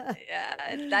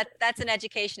 Yeah, that's an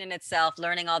education in itself,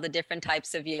 learning all the different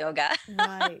types of yoga.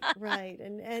 Right.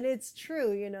 And it's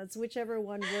true, it's whichever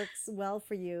one works well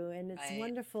for you. And it's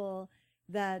wonderful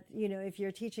that, if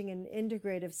you're teaching an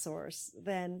integrative source,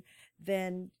 then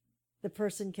the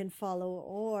person can follow,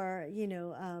 or,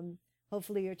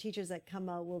 hopefully your teachers that come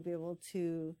out will be able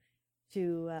to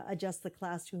adjust the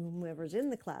class to whomever's in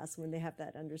the class when they have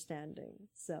that understanding.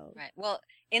 So right. Well,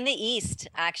 in the East,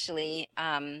 actually,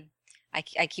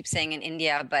 I keep saying in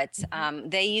India, but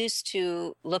they used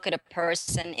to look at a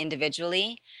person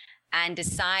individually and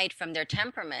decide from their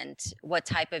temperament what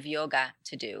type of yoga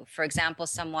to do. For example,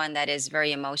 someone that is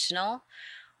very emotional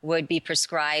would be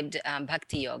prescribed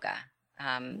bhakti yoga,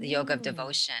 the yoga of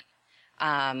devotion.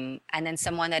 And then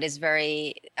someone that is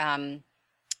very,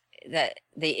 the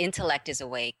intellect is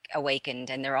awakened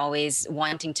and they're always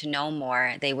wanting to know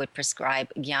more, they would prescribe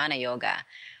jnana yoga.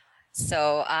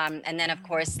 So, and then of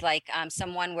course, like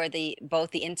someone where both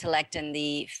the intellect and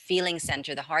the feeling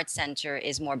center, the heart center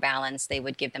is more balanced, they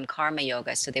would give them karma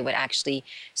yoga. So they would actually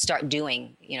start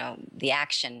doing, the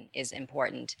action is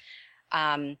important.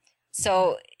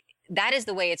 So that is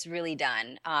the way it's really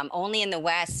done. Only in the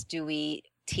West do we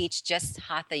teach just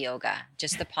hatha yoga,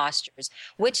 just the postures,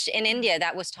 which in India,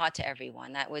 that was taught to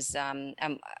everyone. That was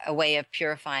a way of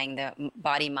purifying the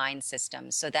body-mind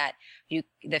system so that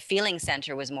the feeling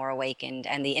center was more awakened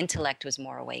and the intellect was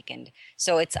more awakened.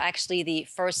 So it's actually the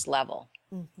first level.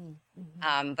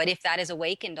 But if that is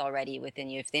awakened already within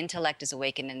you, if the intellect is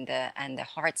awakened and the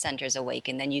heart center is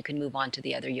awakened, then you can move on to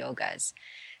the other yogas.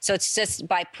 So it's just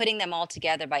by putting them all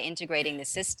together, by integrating the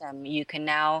system, you can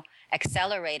now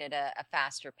accelerate at a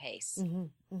faster pace.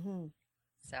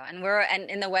 So, and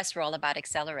in the West, we're all about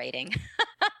accelerating.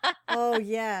 Oh,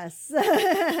 yes. So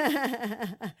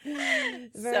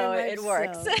it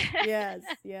works. So.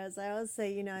 Yes. I always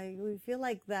say, we feel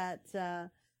like that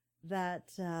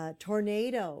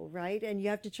tornado, right? And you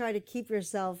have to try to keep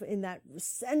yourself in that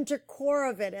center core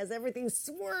of it as everything's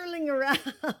swirling around.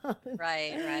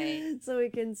 Right. So we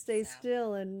can stay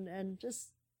still and just,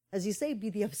 as you say, be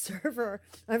the observer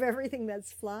of everything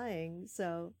that's flying.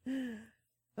 So,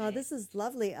 this is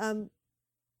lovely.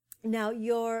 Now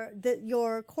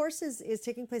your course is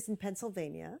taking place in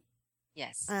Pennsylvania.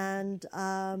 Yes. And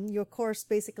your course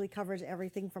basically covers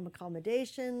everything from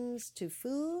accommodations to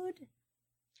food.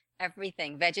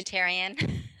 Everything. Vegetarian.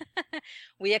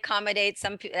 We accommodate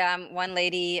one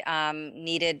lady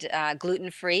needed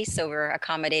gluten-free, so we're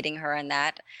accommodating her in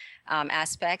that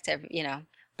aspect.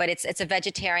 But it's a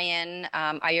vegetarian,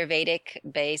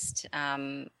 Ayurvedic-based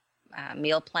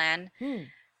meal plan.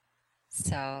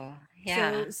 So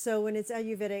yeah. So when it's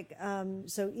Ayurvedic,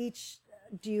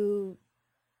 do you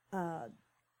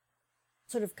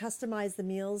sort of customize the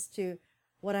meals to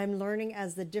what I'm learning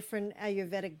as the different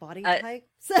Ayurvedic body Uh,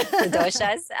 types? the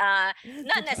doshas, The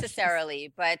not doshas.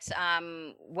 necessarily, but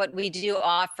what we do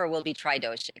offer will be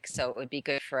tridoshic, so it would be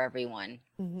good for everyone.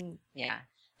 Hmm. Yeah.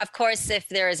 Of course, if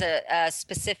there is a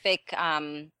specific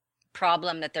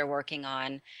problem that they're working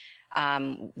on,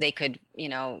 they could,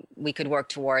 we could work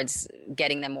towards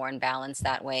getting them more in balance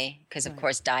that way, because of Right,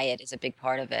 course diet is a big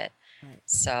part of it. right.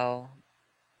 So,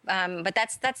 but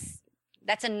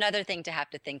that's another thing to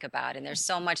have to think about. And there's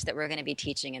so much that we're going to be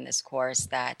teaching in this course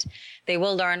that they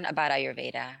will learn about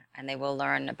Ayurveda, and they will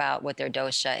learn about what their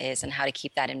dosha is and how to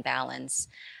keep that in balance.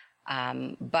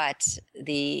 But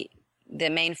the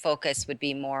main focus would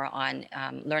be more on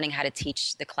learning how to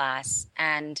teach the class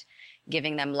and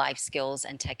giving them life skills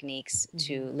and techniques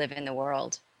to Hmm. live in the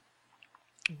world.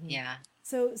 Hmm. Yeah.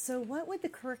 So what would the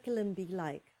curriculum be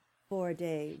like for a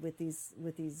day with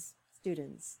these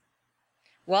students?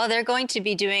 Well, they're going to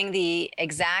be doing the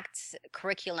exact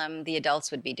curriculum the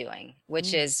adults would be doing, which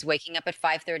Mm. is waking up at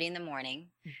 5:30 in the morning.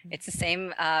 Mhm. It's the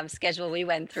same schedule we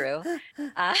went through.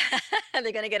 Uh,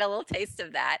 they're going to get a little taste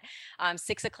of that.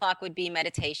 6 o'clock would be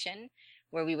meditation,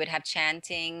 where we would have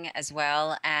chanting as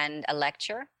well and a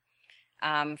lecture.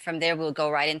 From there, we'll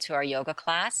go right into our yoga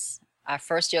class, our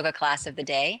first yoga class of the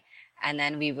day, and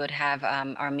then we would have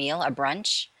our meal, a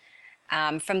brunch.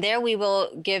 From there, we will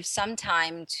give some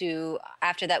time to,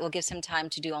 after that, we'll give some time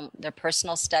to do their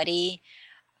personal study,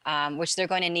 which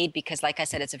they're going to need because, like I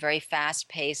said, it's a very fast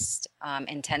paced,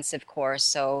 intensive course.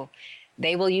 So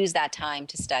they will use that time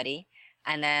to study.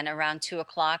 And then around 2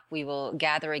 o'clock, we will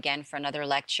gather again for another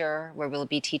lecture where we'll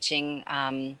be teaching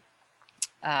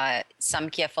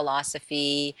Samkhya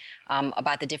philosophy,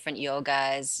 about the different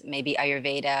yogas, maybe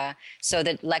Ayurveda. So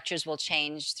the lectures will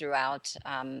change throughout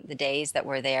the days that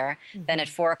we're there. Then at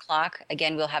Hmm. 4 o'clock,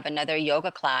 again, we'll have another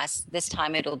yoga class. This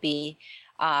time it'll be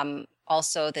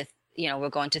also we're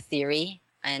going to theory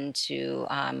and to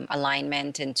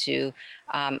alignment and to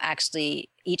actually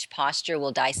each posture,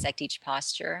 we'll dissect each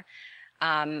posture.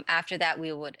 After that,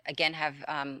 we would again have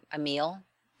a meal,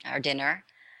 our dinner,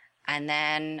 and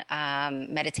then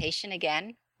meditation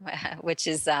again, which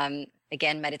is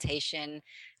again meditation,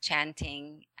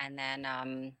 chanting, and then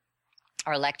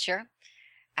our lecture.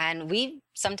 And we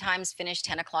sometimes finish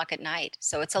 10 o'clock at night,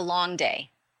 so it's a long day.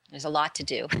 There's a lot to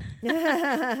do. So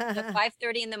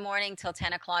 5:30 in the morning till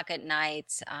 10 o'clock at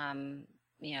night,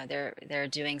 they're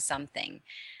doing something.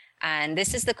 And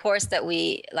this is the course that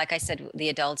we, like I said, the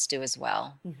adults do as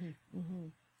well. Hmm. Hmm.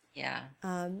 Yeah.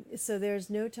 So there's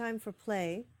no time for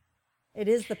play. It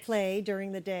is the play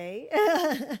during the day.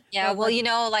 Yeah, But well,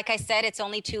 what? like I said, it's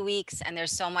only 2 weeks and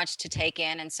there's so much to take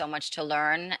in and so much to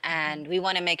learn. Mhm. And we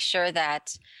want to make sure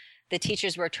that the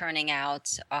teachers we're turning out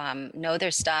know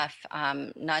their stuff,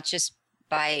 not just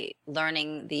by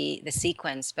learning the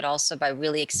sequence, but also by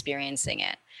really experiencing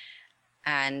it.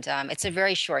 And it's a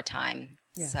very short time.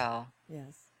 Yes, So,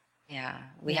 yes, yeah,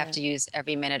 we have yeah. to use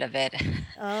every minute of it.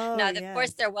 Oh, Now, of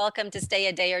course, yes. they're welcome to stay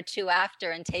a day or two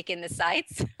after and take in the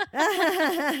sights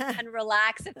and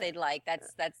relax if they'd like.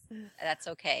 That's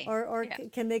okay. Or Yeah,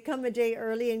 can they come a day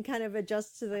early and kind of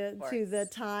adjust to of the course.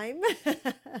 time?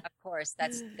 Of course,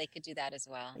 that's they could do that as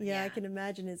well. Yeah, I Yeah. can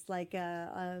imagine. It's like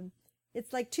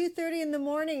 2:30 in the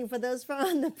morning for those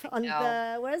from on No,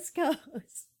 the West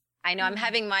Coast. I know I'm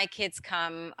having my kids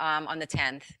come on the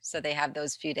 10th, so they have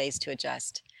those few days to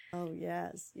adjust. Oh,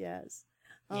 yes, yes.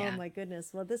 Oh, Yeah. my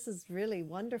goodness. Well, this is really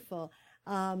wonderful.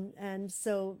 And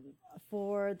so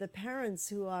for the parents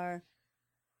who are,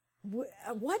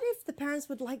 what if the parents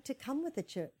would like to come with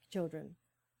the children?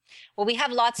 Well, we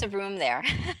have lots of room there.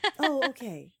 Oh,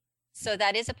 okay. So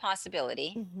that is a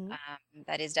possibility. Hmm.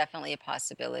 That is definitely a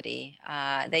possibility.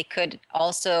 They could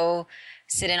also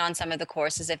sit in on some of the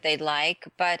courses if they'd like.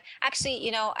 But actually,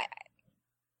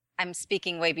 I'm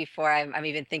speaking way before I'm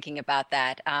even thinking about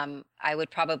that. I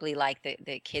would probably like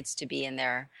the kids to be in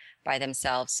there by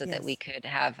themselves so that we Yes. could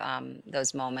have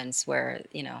those moments where,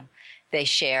 they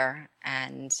share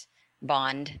and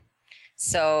bond.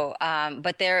 So,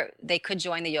 but they could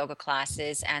join the yoga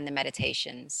classes and the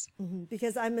meditations. Hmm.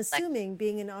 Because I'm Like, assuming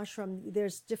being in ashram,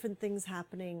 there's different things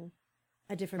happening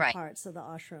at different right, parts of the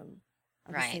ashram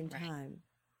at the right, same right. time.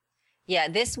 Yeah,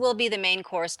 this will be the main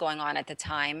course going on at the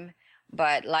time.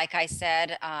 But like I said,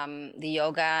 the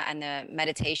yoga and the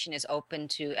meditation is open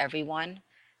to everyone.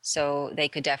 So they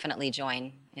could definitely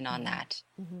join in on Hmm. that.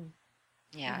 Hmm.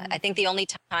 Yeah, I think Wonderful. the only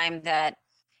time that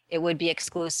it would be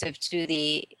exclusive to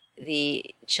the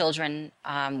children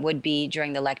would be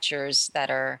during the lectures that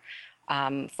are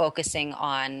focusing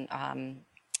on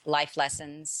life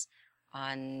lessons,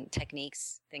 on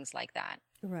techniques, things like that.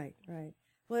 Right, right.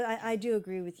 Well, I do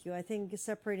agree with you. I think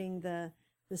separating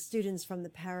the students from the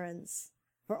parents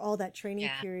for all that training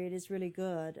Yeah. period is really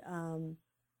good.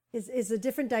 Is a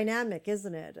different dynamic,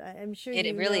 isn't it? I'm sure It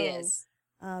you really know. is.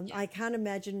 Yeah. I can't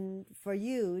imagine for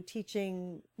you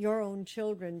teaching your own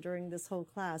children during this whole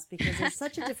class because it's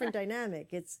such a different dynamic.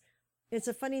 It's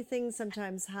a funny thing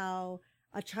sometimes how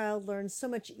a child learns so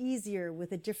much easier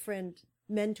with a different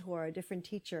mentor, a different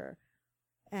teacher.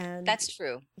 And, That's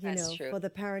true. That's true. for the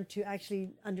parent to actually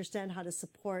understand how to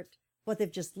support what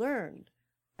they've just learned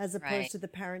as opposed Right. to the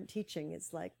parent teaching.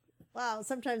 It's like, wow,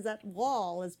 sometimes that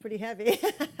wall is pretty heavy.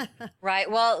 Right.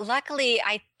 Well, luckily,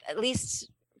 at least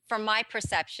from my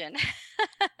perception,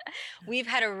 we've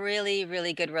had a really,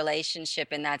 really good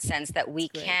relationship in that sense that we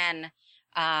Great. can,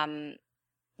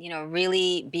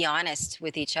 really be honest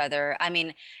with each other. I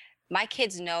mean, my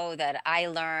kids know that I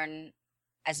learn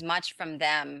as much from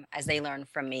them as they learn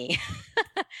from me.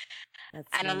 That's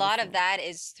And a lot of wonderful. that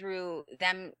is through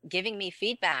them giving me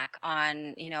feedback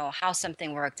on, how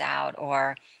something worked out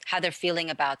or how they're feeling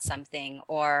about something,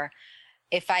 or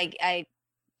if I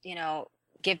you know,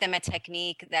 give them a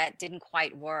technique that didn't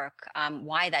quite work,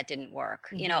 why that didn't work.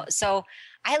 Mhm. So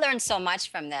I learned so much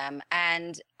from them.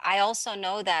 And I also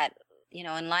know that,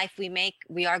 in life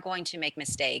we are going to make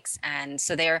mistakes. And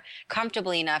so they're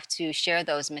comfortable enough to share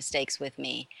those mistakes with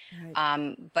me.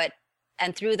 Right.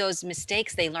 And through those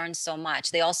mistakes, they learn so much.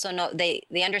 They also know, they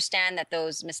understand that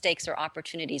those mistakes are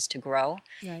opportunities to grow.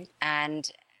 Right. And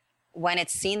when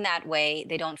it's seen that way,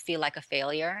 they don't feel like a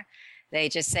failure. They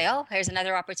just say, "Oh, here's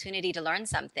another opportunity to learn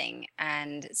something."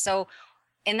 And so,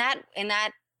 in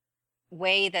that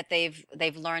way that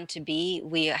they've learned to be,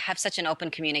 we have such an open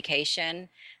communication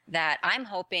that I'm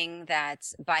hoping that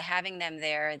by having them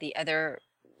there, the other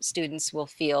students will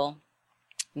feel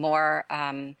more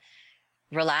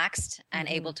relaxed and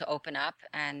able Mhm. to open up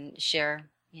and share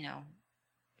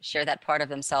that part of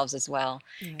themselves as well,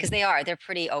 because Right. they're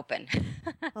pretty open.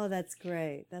 Oh, that's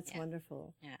great. That's Yeah.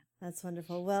 wonderful. Yeah. That's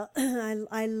wonderful. Well,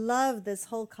 I love this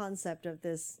whole concept of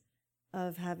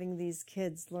of having these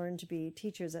kids learn to be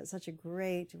teachers at such a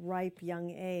great, ripe young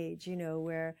age,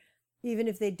 where even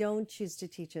if they don't choose to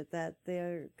teach it, that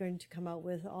they're going to come out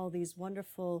with all these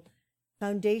wonderful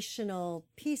foundational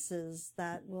pieces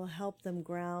that will help them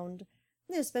ground,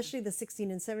 especially the 16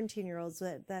 and 17-year-olds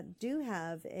that do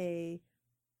have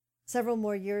several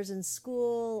more years in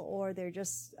school, or they're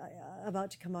just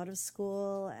about to come out of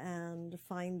school and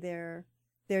find their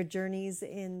journeys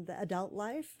in the adult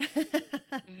life.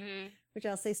 Hmm. Which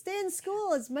I'll say, stay in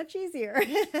school. It's much easier.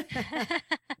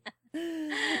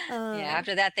 Yeah, um,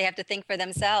 after that, they have to think for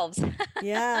themselves.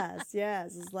 yes.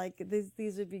 It's like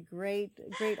these would be great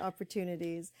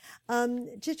opportunities.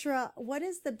 Chitra, what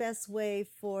is the best way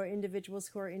for individuals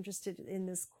who are interested in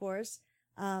this course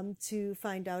to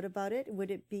find out about it?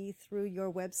 Would it be through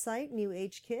your website, New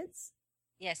Age Kids?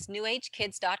 Yes,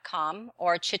 newagekids.com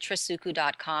or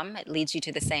chitrasuku.com. It leads you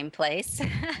to the same place.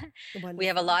 We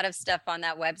have a Wonderful. lot of stuff on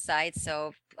that website,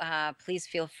 so please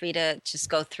feel free to just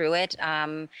go through it.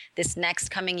 This next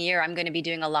coming year, I'm going to be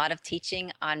doing a lot of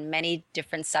teaching on many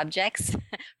different subjects,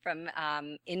 from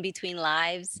in between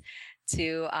lives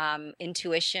to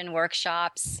intuition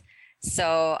workshops.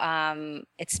 So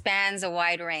it spans a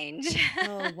wide range.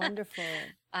 Oh, wonderful.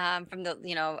 From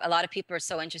a lot of people are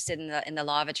so interested in the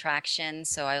law of attraction,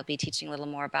 so I'll be teaching a little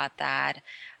more about that.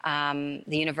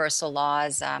 The universal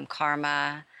laws,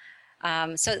 karma.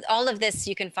 So all of this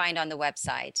you can find on the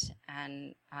website,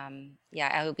 and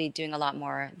I will be doing a lot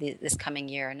more this coming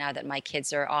year now that my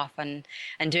kids are off and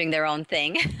doing their own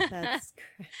thing. That's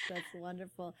great. That's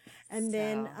wonderful. And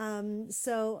then,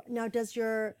 So so now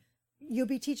you'll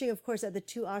be teaching, of course, at the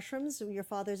two ashrams, your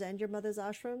father's and your mother's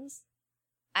ashrams?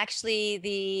 actually,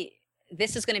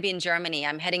 this is going to be in Germany.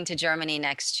 I'm heading to Germany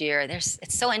next year. It's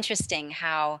so interesting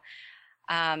how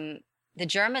the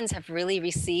Germans have really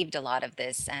received a lot of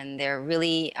this, and they're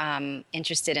really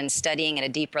interested in studying at a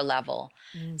deeper level.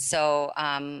 Mm. So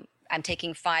I'm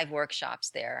taking 5 workshops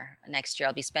there next year.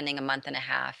 I'll be spending a month and a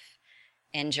half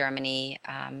in Germany.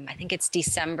 I think it's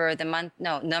December,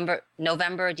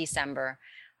 November, December.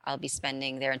 I'll be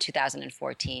spending there in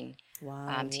 2014,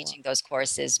 Wow. teaching those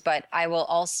courses. But I will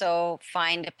also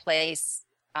find a place,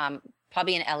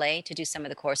 probably in LA, to do some of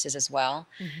the courses as well.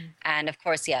 Mm-hmm. And of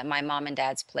course, my mom and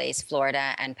dad's place,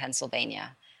 Florida and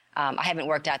Pennsylvania. I haven't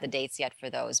worked out the dates yet for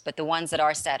those, but the ones that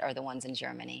are set are the ones in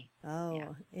Germany. Yeah.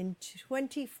 Oh, in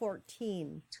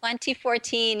 2014.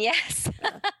 2014, yes.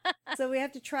 So we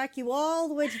have to track you all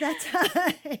the way to that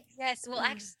time. Yes, well,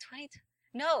 actually,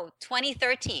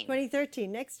 2013.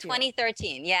 2013, next year.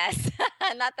 2013, yes.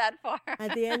 Not that far.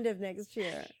 At the end of next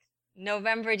year.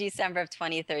 November, December of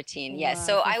 2013, yes. Wow,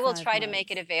 So for I will 5 try to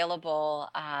make it months. available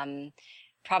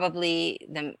probably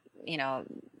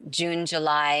June,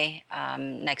 July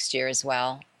next year as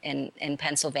well in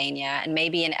Pennsylvania, and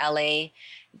maybe in LA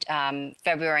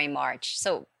February, March.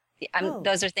 So Oh,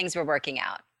 those are things we're working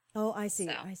out. oh, I see.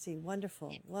 So I see.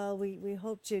 Wonderful. Well, we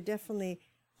hope to definitely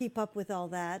keep up with all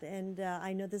that. And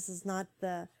I know this is not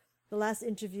the last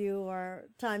interview or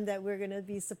time that we're going to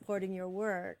be supporting your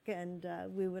work. And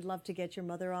we would love to get your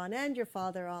mother on and your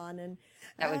father on, and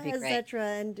that would be et great. cetera,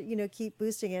 and, keep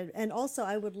boosting it. And also,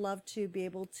 I would love to be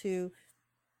able to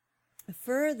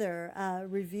further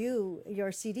review your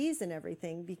CDs and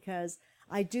everything, because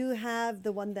I do have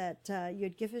the one that you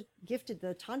had gifted,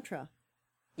 the Tantra.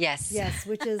 Yes. Yes,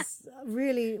 which is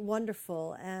really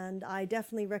wonderful, and I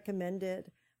definitely recommend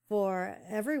it for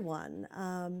everyone.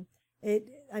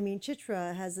 I mean,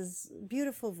 Chitra has this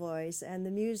beautiful voice, and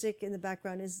the music in the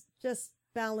background is just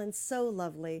balanced so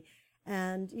lovely.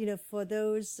 And, for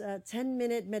those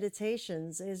 10-minute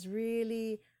meditations is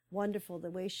really wonderful.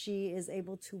 The way she is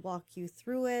able to walk you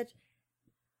through it,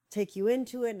 take you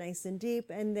into it nice and deep,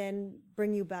 and then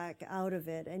bring you back out of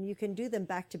it. And you can do them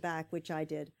back to back, which I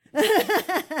did.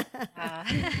 Ah,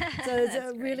 So it's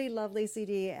that's a great. really lovely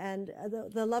CD. And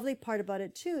the lovely part about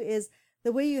it too is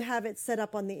the way you have it set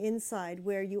up on the inside,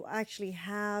 where you actually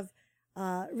have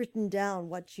written down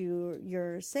what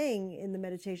you're saying in the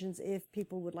meditations, if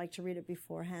people would like to read it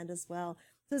beforehand as well.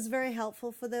 So it's very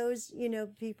helpful for those,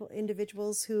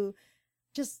 individuals who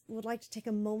just would like to take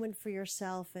a moment for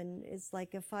yourself. And it's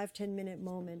like a 5-10 minute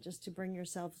moment just to bring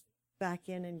yourself back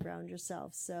in and ground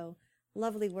yourself. So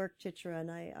lovely work, Chitra.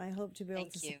 And I hope to be able to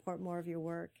Thank you. support more of your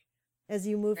work as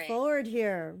you move Great. forward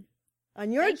here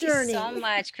on your Thank you so journey.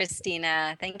 much,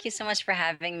 Christina. Thank you so much for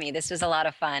having me. This was a lot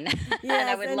of fun, and I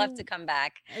Yes, would love to and come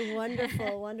back.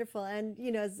 wonderful, wonderful. And,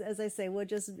 as I say, we'll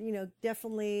just,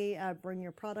 definitely bring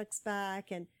your products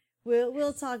back, and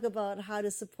we'll talk about how to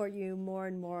support you more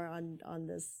and more on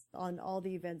this, on all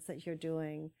the events that you're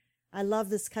doing. I love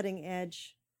this cutting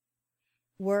edge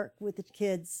work with the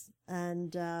kids,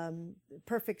 and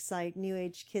perfect site,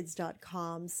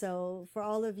 newagekidz.com. So for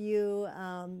all of you,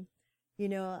 you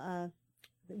know,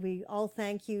 we all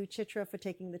thank you, Chitra, for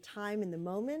taking the time in the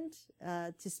moment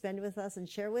to spend with us and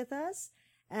share with us.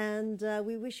 And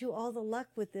we wish you all the luck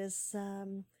with this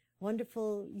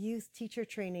wonderful youth teacher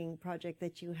training project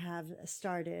that you have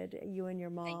started, you and your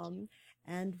Thank you. mom.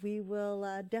 And we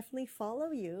will definitely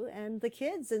follow you and the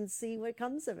kids and see what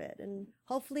comes of it. And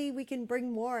hopefully we can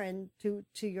bring more into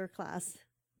your class.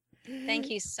 Thank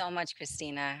you so much,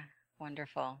 Christina.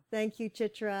 Wonderful. Thank you,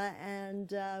 Chitra.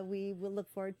 And we will look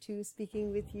forward to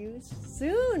speaking with you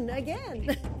soon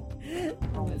again.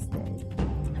 Namaste.